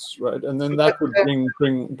frauds, right? And then that would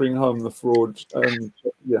bring home the fraud.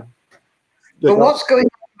 Yeah. But what's going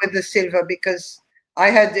on with the silver? Because I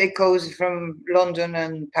had echoes from London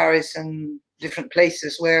and Paris and different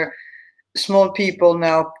places where small people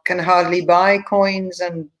now can hardly buy coins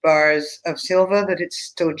and bars of silver, that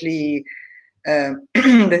it's totally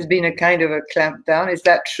there's been a kind of a clamp down. Is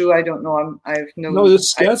that true? I don't know. No,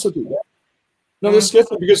 there's scarcity. No, there's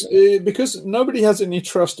scarcity because nobody has any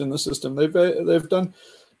trust in the system. They've done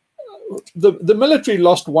the military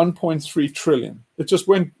lost 1.3 trillion. It just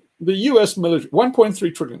went, the U.S. military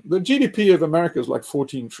 1.3 trillion. The GDP of America is like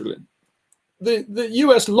 14 trillion. The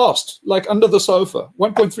U.S. lost, like under the sofa,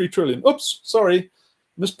 1.3 trillion. Oops, sorry,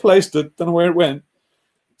 misplaced it. Don't know where it went.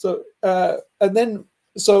 So and then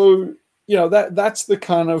so. You know, that's the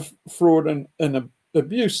kind of fraud and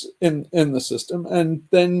abuse in the system. And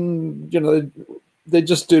then, you know, they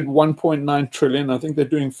just did 1.9 trillion. I think they're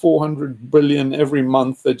doing 400 billion every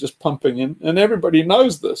month. They're just pumping in, and everybody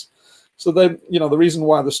knows this. So they, the reason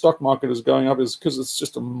why the stock market is going up is because it's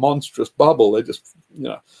just a monstrous bubble. They're just,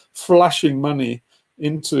 flushing money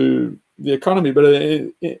into the economy, but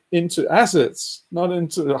into assets, not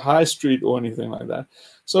into high street or anything like that.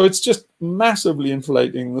 So it's just massively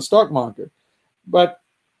inflating the stock market,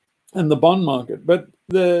 and the bond market. But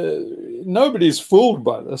nobody's fooled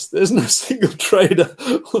by this. There's no single trader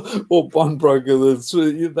or bond broker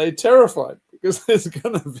they're terrified, because there's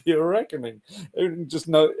going to be a reckoning. Just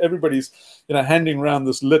know everybody's handing around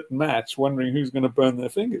this lit match, wondering who's going to burn their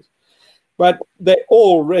fingers. But they're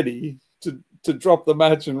all ready to drop the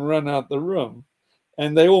match and run out the room,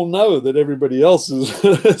 and they all know that everybody else is.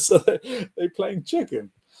 So they're playing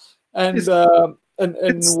chicken, and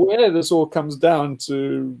where this all comes down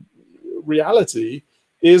to reality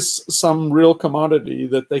is some real commodity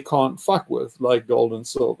that they can't fuck with, like gold and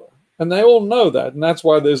silver. And they all know that, and that's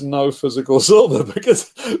why there's no physical silver,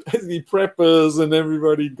 because the preppers and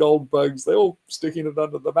everybody, gold bugs, they're all sticking it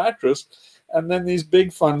under the mattress. And then these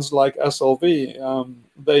big funds like SLV,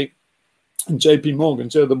 and JP Morgan,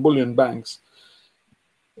 the bullion banks,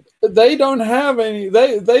 they don't have any,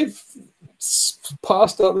 they've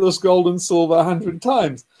passed up this gold and silver 100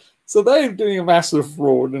 times. So they're doing a massive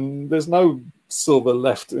fraud, and there's no silver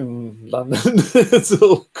left in London. It's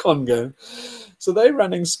all con game. So they're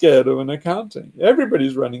running scared of an accounting.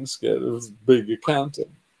 Everybody's running scared of big accounting.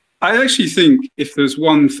 I actually think if there's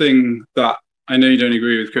one thing that, I know you don't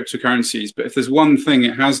agree with cryptocurrencies, but if there's one thing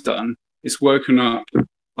it has done, it's woken up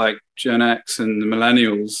like Gen X and the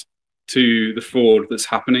millennials to the fraud that's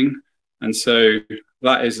happening. And so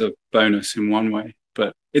that is a bonus in one way.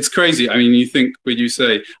 But it's crazy. I mean, you think, would you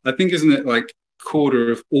say, I think, isn't it like a quarter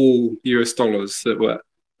of all US dollars that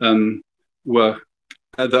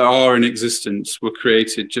that are in existence were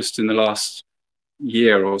created just in the last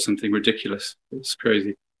year or something ridiculous? It's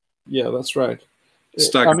crazy. Yeah, that's right.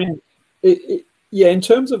 Staggering. I mean, yeah, in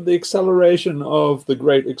terms of the acceleration of the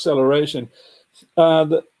Great Acceleration,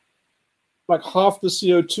 like half the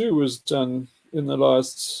CO2 was done in the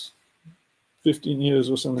last 15 years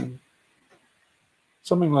or something.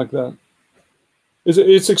 Something like that.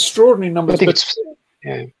 It's extraordinary numbers. I think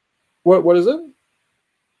yeah. What is it?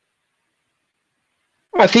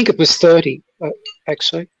 I think it was 30,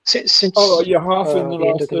 actually. Since half in the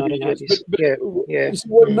last 30 years. Yeah.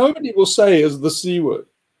 What nobody will say is the C word.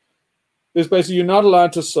 It's basically, you're not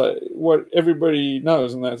allowed to say what everybody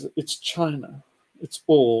knows, and that's it's China. It's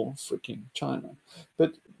all freaking China.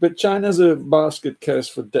 But China's a basket case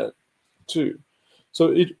for debt too.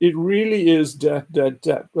 So it really is debt. If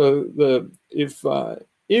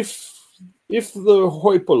the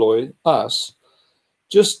hoi polloi, us,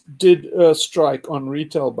 just did a strike on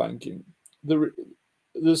retail banking, there's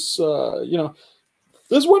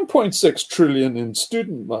 1.6 trillion in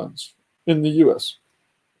student loans in the US.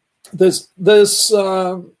 There's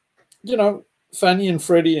Fannie and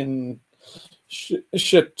Freddie and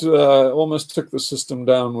shit almost took the system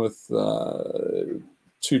down with 2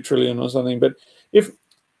 trillion or something. But if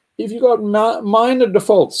you got minor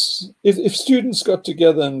defaults, if students got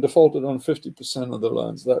together and defaulted on 50% of the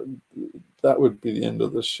loans, that would be the end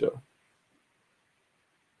of this show.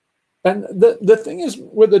 And the thing is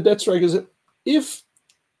with the debt strike is that if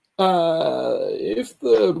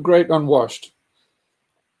the great unwashed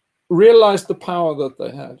realized the power that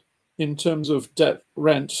they had in terms of debt,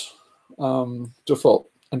 rent, default,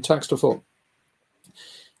 and tax default,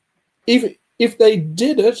 if they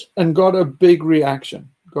did it and got a big reaction,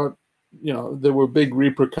 there were big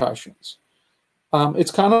repercussions.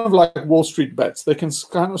 It's kind of like Wall Street bets. They can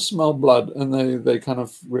kind of smell blood, and they kind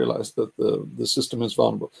of realize that the system is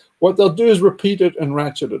vulnerable. What they'll do is repeat it and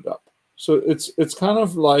ratchet it up. So it's kind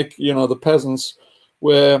of like, the peasants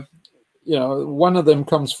where, one of them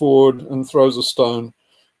comes forward and throws a stone,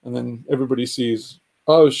 and then everybody sees,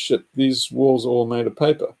 oh shit, these walls are all made of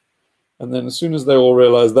paper. And then as soon as they all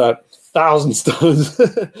realize that, 1,000 stones.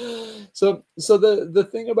 So the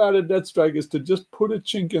thing about a debt strike is to just put a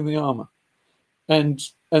chink in the armor. And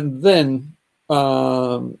then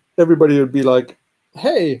everybody would be like,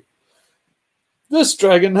 hey, this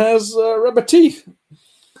dragon has rubber teeth.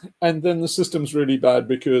 And then the system's really bad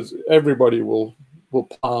because everybody will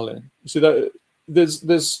pile in. You see, that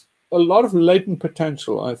there's a lot of latent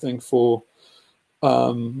potential, I think, for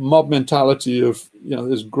mob mentality of,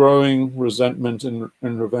 there's growing resentment and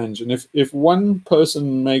revenge. And if one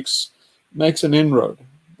person makes an inroad,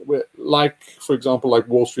 like, for example, like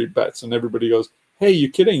Wall Street bets, and everybody goes, hey, you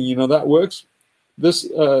kidding, that works. This,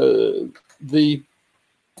 the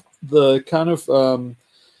kind of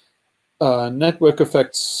network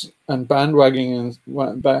effects and bandwagoning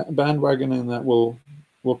that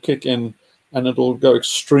will kick in and it'll go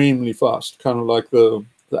extremely fast, kind of like the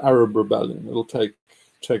Arab rebellion. It'll take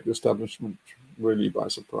the establishment really by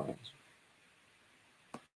surprise.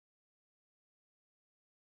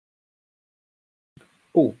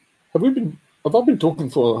 Oh, have I been talking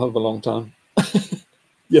for a hell of a long time?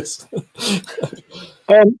 Yes.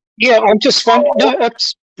 Yeah, I'm just wondering. No,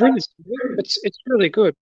 that's brilliant. It's really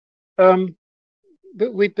good.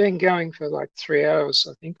 But we've been going for like 3 hours,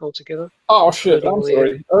 I think, altogether. Oh shit! I'm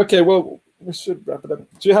sorry. Okay, well, we should wrap it up.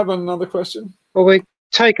 Do you have another question? Well, we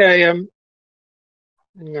take a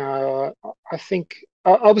no. I think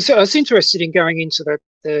I was interested in going into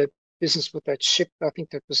the business with that ship. I think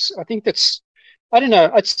that's. I don't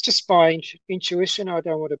know. It's just my intuition. I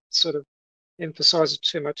don't want to sort of emphasize it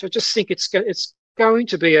too much. I just think it's going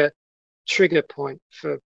to be a trigger point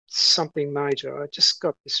for something major. I just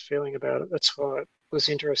got this feeling about it. That's why it was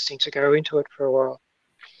interesting to go into it for a while.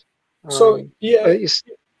 So yeah,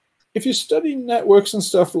 if you study networks and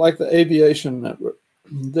stuff like the aviation network,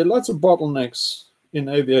 there are lots of bottlenecks in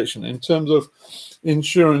aviation in terms of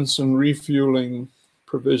insurance and refueling,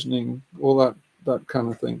 provisioning, all that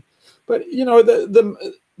kind of thing. But you know,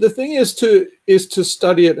 the thing is to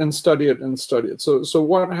study it and study it and study it. So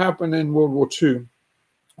what happened in World War II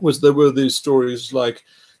was there were these stories like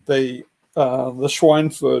the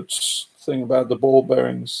Schweinfurt thing about the ball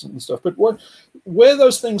bearings and stuff. But where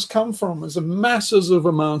those things come from is a massive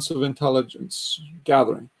amounts of intelligence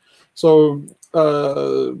gathering. So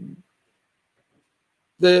the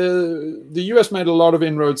US made a lot of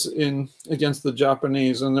inroads against the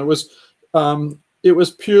Japanese, and it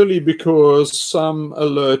was purely because some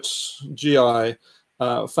alert GI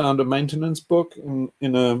found a maintenance book in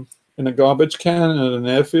a garbage can at an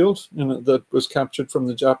airfield that was captured from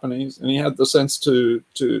the Japanese, and he had the sense to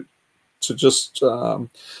just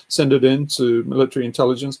send it in to military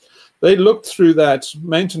intelligence. They looked through that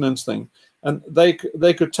maintenance thing, and they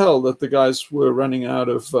could tell that the guys were running out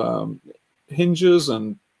of hinges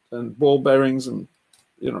and ball bearings and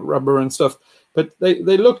rubber and stuff. But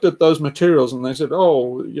they looked at those materials and they said,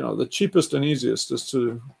 oh, the cheapest and easiest is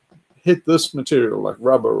to hit this material like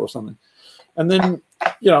rubber or something. And then,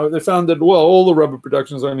 they found that, well, all the rubber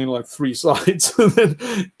production is only like 3 sides, and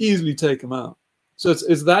then easily take them out. So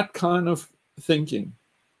it's that kind of thinking.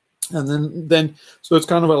 And then so it's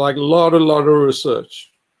kind of like a lot of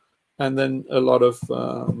research, and then a lot of,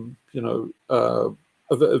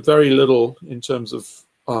 very little in terms of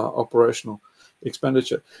operational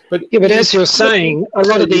expenditure. But yeah, but as you're saying, a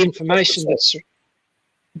lot of the information that's.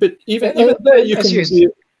 But even there, you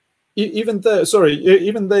can. Even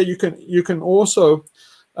there, you can also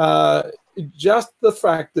just the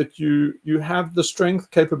fact that you have the strength,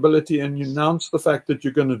 capability, and you announce the fact that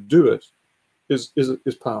you're going to do it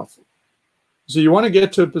is powerful. So you want to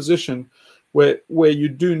get to a position where you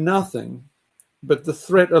do nothing, but the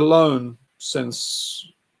threat alone sends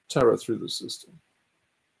terror through the system.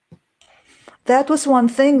 That was one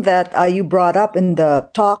thing that you brought up in the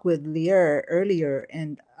talk with Lear earlier,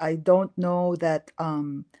 and I don't know that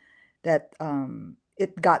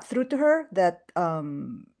it got through to her that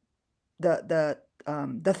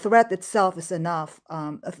the threat itself is enough.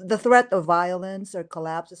 The threat of violence or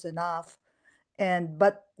collapse is enough,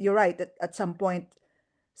 but you're right that at some point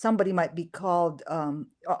somebody might be called on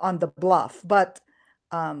the bluff. But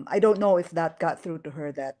I don't know if that got through to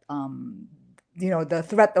her that the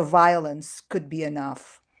threat of violence could be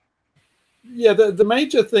enough. Yeah, the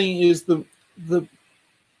major thing is the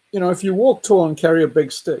if you walk tall and carry a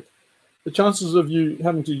big stick, the chances of you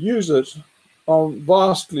having to use it are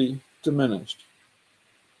vastly diminished.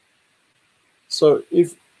 So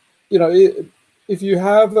if you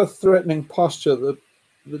have a threatening posture, that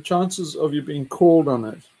the chances of you being called on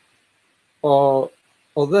it are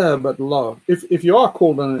there but low. If you are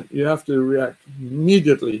called on it, you have to react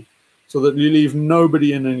immediately so that you leave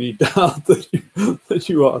nobody in any doubt that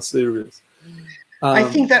you are serious. I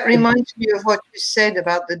think that reminds me of what you said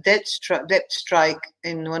about the debt strike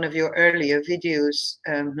in one of your earlier videos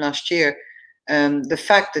last year. The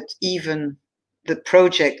fact that even the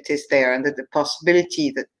project is there and that the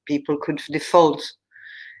possibility that people could default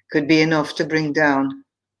could be enough to bring down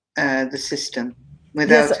the system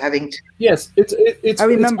without having to. Yes, I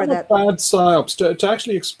remember that. Bad psyops to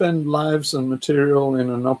actually expend lives and material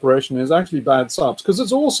in an operation is actually bad psyops because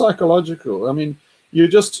it's all psychological. I mean,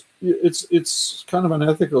 it's kind of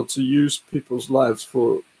unethical to use people's lives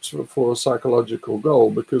for a psychological goal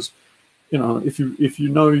because if you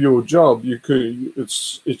know your job,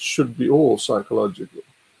 it should be all psychological,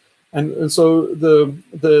 and so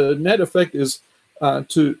the net effect is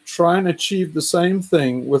to try and achieve the same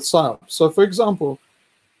thing with psyops. So, for example,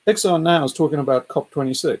 Exxon now is talking about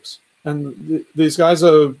COP26. And these guys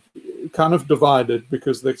are kind of divided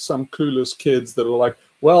because there's some clueless kids that are like,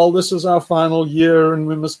 well, this is our final year and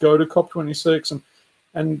we must go to COP26.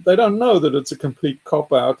 And they don't know that it's a complete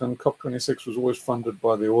cop-out, and COP26 was always funded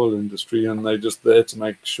by the oil industry, and they're just there to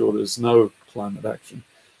make sure there's no climate action.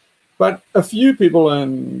 But a few people,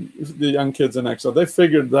 and the young kids in exile, they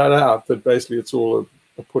figured that out, that basically it's all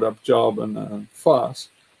a put-up job and a farce.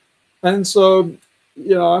 And so,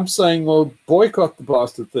 you know, I'm saying, well, boycott the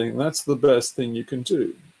bastard thing. That's the best thing you can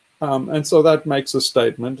do. And so that makes a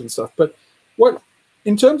statement and stuff. But what,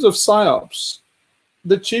 in terms of PSYOPs,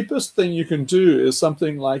 the cheapest thing you can do is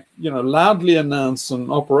something like, you know, loudly announce an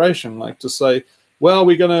operation, like to say, well,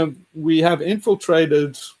 we have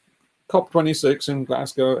infiltrated COP26 in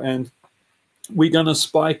Glasgow, and we're going to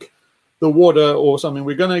spike the water or something.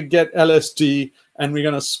 We're going to get LSD and we're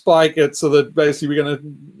going to spike it so that basically we're going to,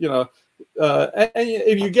 you know, and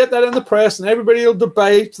if you get that in the press and everybody will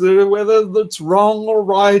debate whether it's wrong or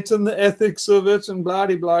right and the ethics of it and blah,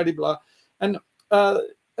 blah, blah, blah.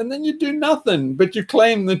 And then you do nothing, but you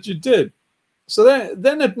claim that you did. So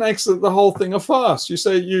then it makes the whole thing a farce. You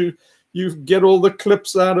say you get all the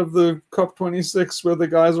clips out of the COP26 where the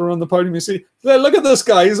guys are on the podium. You see, look at this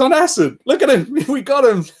guy, he's on acid. Look at him, we got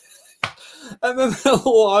him. And then they'll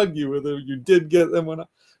all argue whether you did get them or not.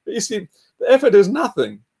 But you see, the effort is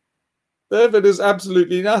nothing. The effort is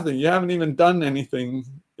absolutely nothing. You haven't even done anything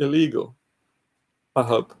illegal, I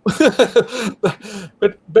hope.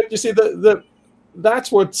 but you see,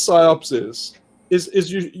 that's what PSYOPs is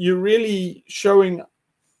you really showing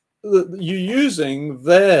you using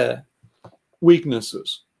their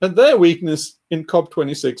weaknesses, and their weakness in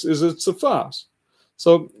COP26 is it's a farce.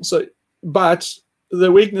 But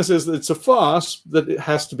the weakness is that it's a farce, that it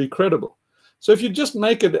has to be credible. So if you just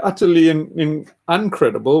make it utterly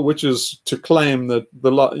uncredible, which is to claim that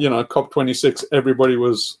COP26 everybody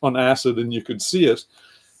was on acid and you could see it.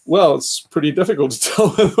 Well, it's pretty difficult to tell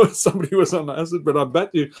whether somebody was on acid, but I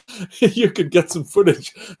bet you could get some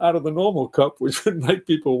footage out of the normal COP, which would make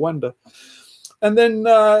people wonder. And then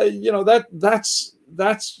that's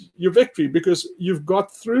your victory, because you've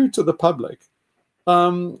got through to the public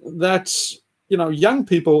that young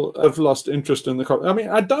people have lost interest in the COP. I mean,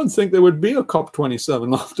 I don't think there would be a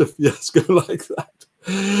COP27 after a fiasco like that,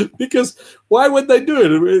 because why would they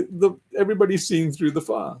do it? Everybody's seen through the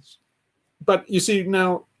farce. But you see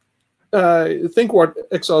now. Think what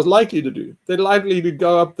Exile is likely to do. They're likely to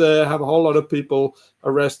go up there, have a whole lot of people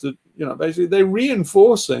arrested. Basically they're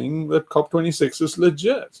reinforcing that COP26 is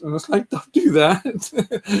legit. And it's like, don't do that.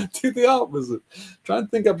 Do the opposite. Try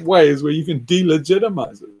and think up ways where you can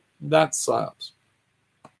delegitimize it. That's PSYOPs.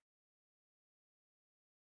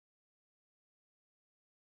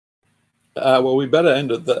 Well, we better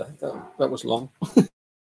end it there. That was long.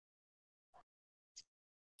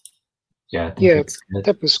 Yeah, I think it's good.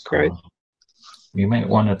 That was great. We might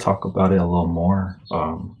want to talk about it a little more,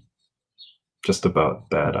 just about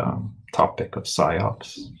that topic of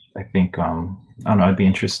PSYOPs. I think, I don't know, I'd be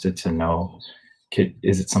interested to know,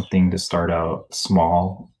 is it something to start out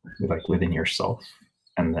small, like within yourself,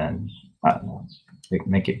 and then, I don't know,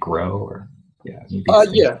 make it grow, or, yeah.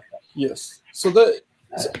 Yes. So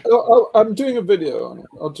I'm doing a video on it.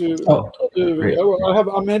 I'll do a video.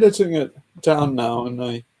 I'm editing it down now,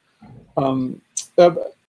 and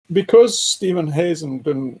because Stephen Hazen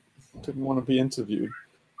didn't want to be interviewed,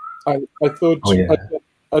 I thought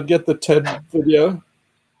I'd get the TED video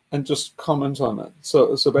and just comment on it.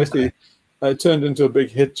 So basically, I turned into a big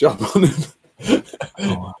hit job on it,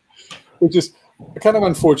 which is kind of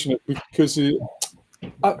unfortunate, because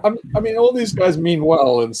I mean, all these guys mean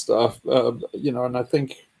well and stuff, and I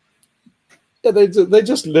think they're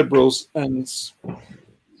just liberals, and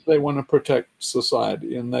they want to protect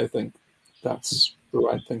society, and they think that's the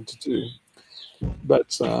right thing to do.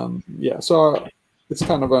 But so it's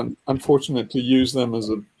kind of unfortunate to use them as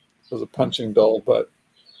a punching doll, but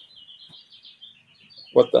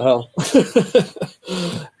what the hell?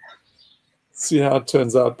 See how it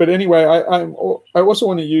turns out. But anyway, I also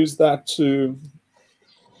want to use that to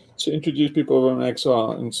introduce people in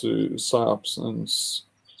exile into PSYOPs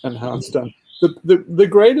and how it's done. The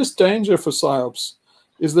greatest danger for PSYOPs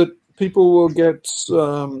is that people will get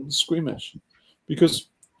squeamish, because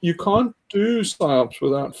you can't do PSYOPs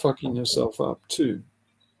without fucking yourself up too.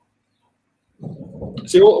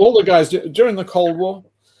 See, all the guys during the Cold War,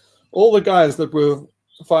 all the guys that were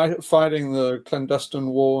fighting the clandestine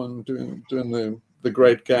war and doing the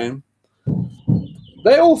great game,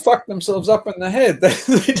 they all fucked themselves up in the head.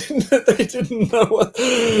 They didn't know what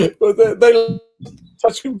they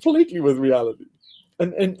touched completely with reality.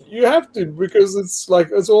 And you have to, because it's like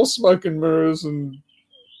it's all smoke and mirrors, and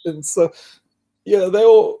And so, yeah, they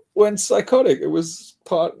all went psychotic. It was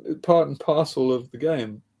part and parcel of the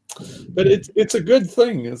game. But it's a good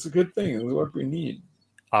thing. It's a good thing. It's what we need.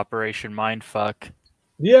 Operation Mindfuck.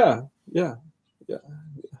 Yeah.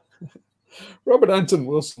 Robert Anton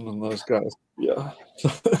Wilson and those guys. Yeah.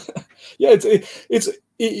 Yeah, it's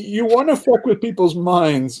you want to fuck with people's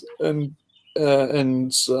minds and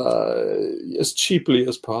as cheaply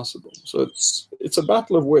as possible. So it's a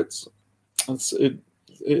battle of wits.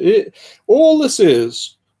 All this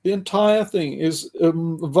is, the entire thing is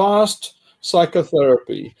vast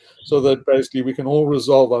psychotherapy, so that basically we can all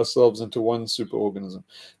resolve ourselves into one superorganism.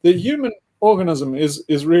 The human organism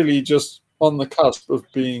is really just on the cusp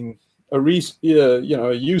of being a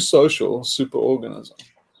eusocial superorganism.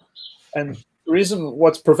 And the reason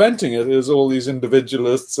what's preventing it is all these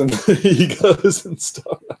individualists and egos and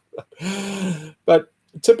stuff like that. But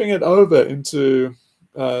tipping it over into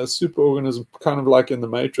superorganism, kind of like in the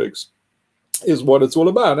Matrix, is what it's all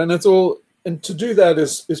about. And to do that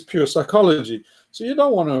is pure psychology. So you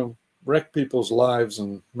don't want to wreck people's lives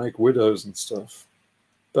and make widows and stuff.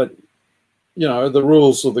 But the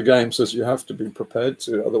rules of the game says you have to be prepared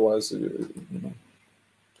to, otherwise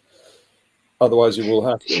otherwise you will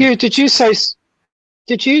have to. Hugh, did you say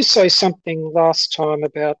something last time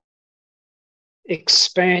about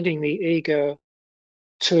expanding the ego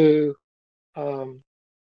to I'm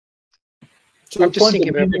just thinking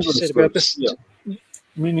about what you said about this. Yeah.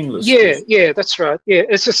 Meaningless. Yeah, that's right. Yeah,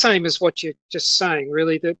 it's the same as what you're just saying,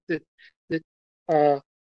 really, that to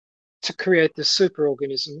create the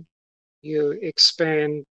superorganism, you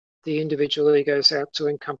expand the individual egos out to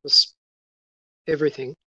encompass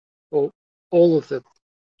everything, or all of the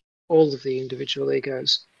individual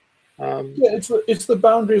egos. It's the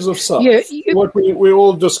boundaries of self. Yeah, what we're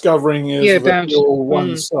all discovering is that you're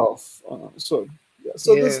one self. This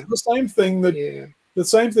is the same thing the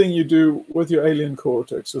same thing you do with your alien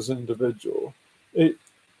cortex as an individual.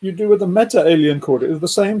 You do with the meta-alien cortex. The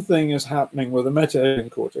same thing is happening with the meta-alien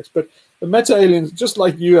cortex. But the meta-aliens, just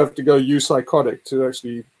like you have to go psychotic to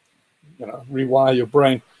actually, rewire your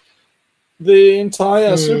brain, the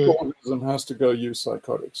entire superorganism has to go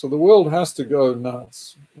psychotic. So the world has to go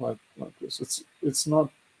nuts like this. It's not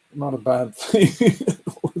a bad thing.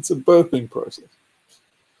 It's a birthing process.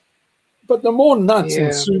 But the more nuts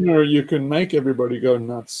and sooner you can make everybody go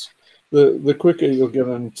nuts, the quicker you'll get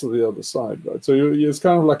into the other side, right? So it's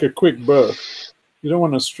kind of like a quick birth. You don't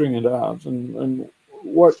want to string it out. And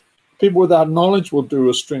what people without knowledge will do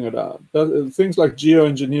is string it out. Things like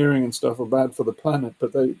geoengineering and stuff are bad for the planet,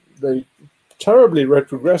 but they terribly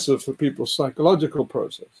retrogressive for people's psychological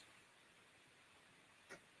process.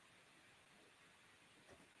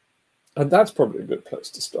 And that's probably a good place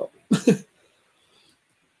to stop.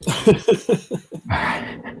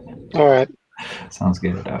 All right. Sounds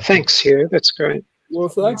good. Thanks, Hugh. That's great. Well,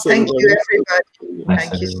 thanks. Thank you, everybody. Nice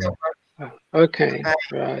Thank you so much. Okay.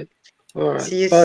 Right. All right. See you Bye.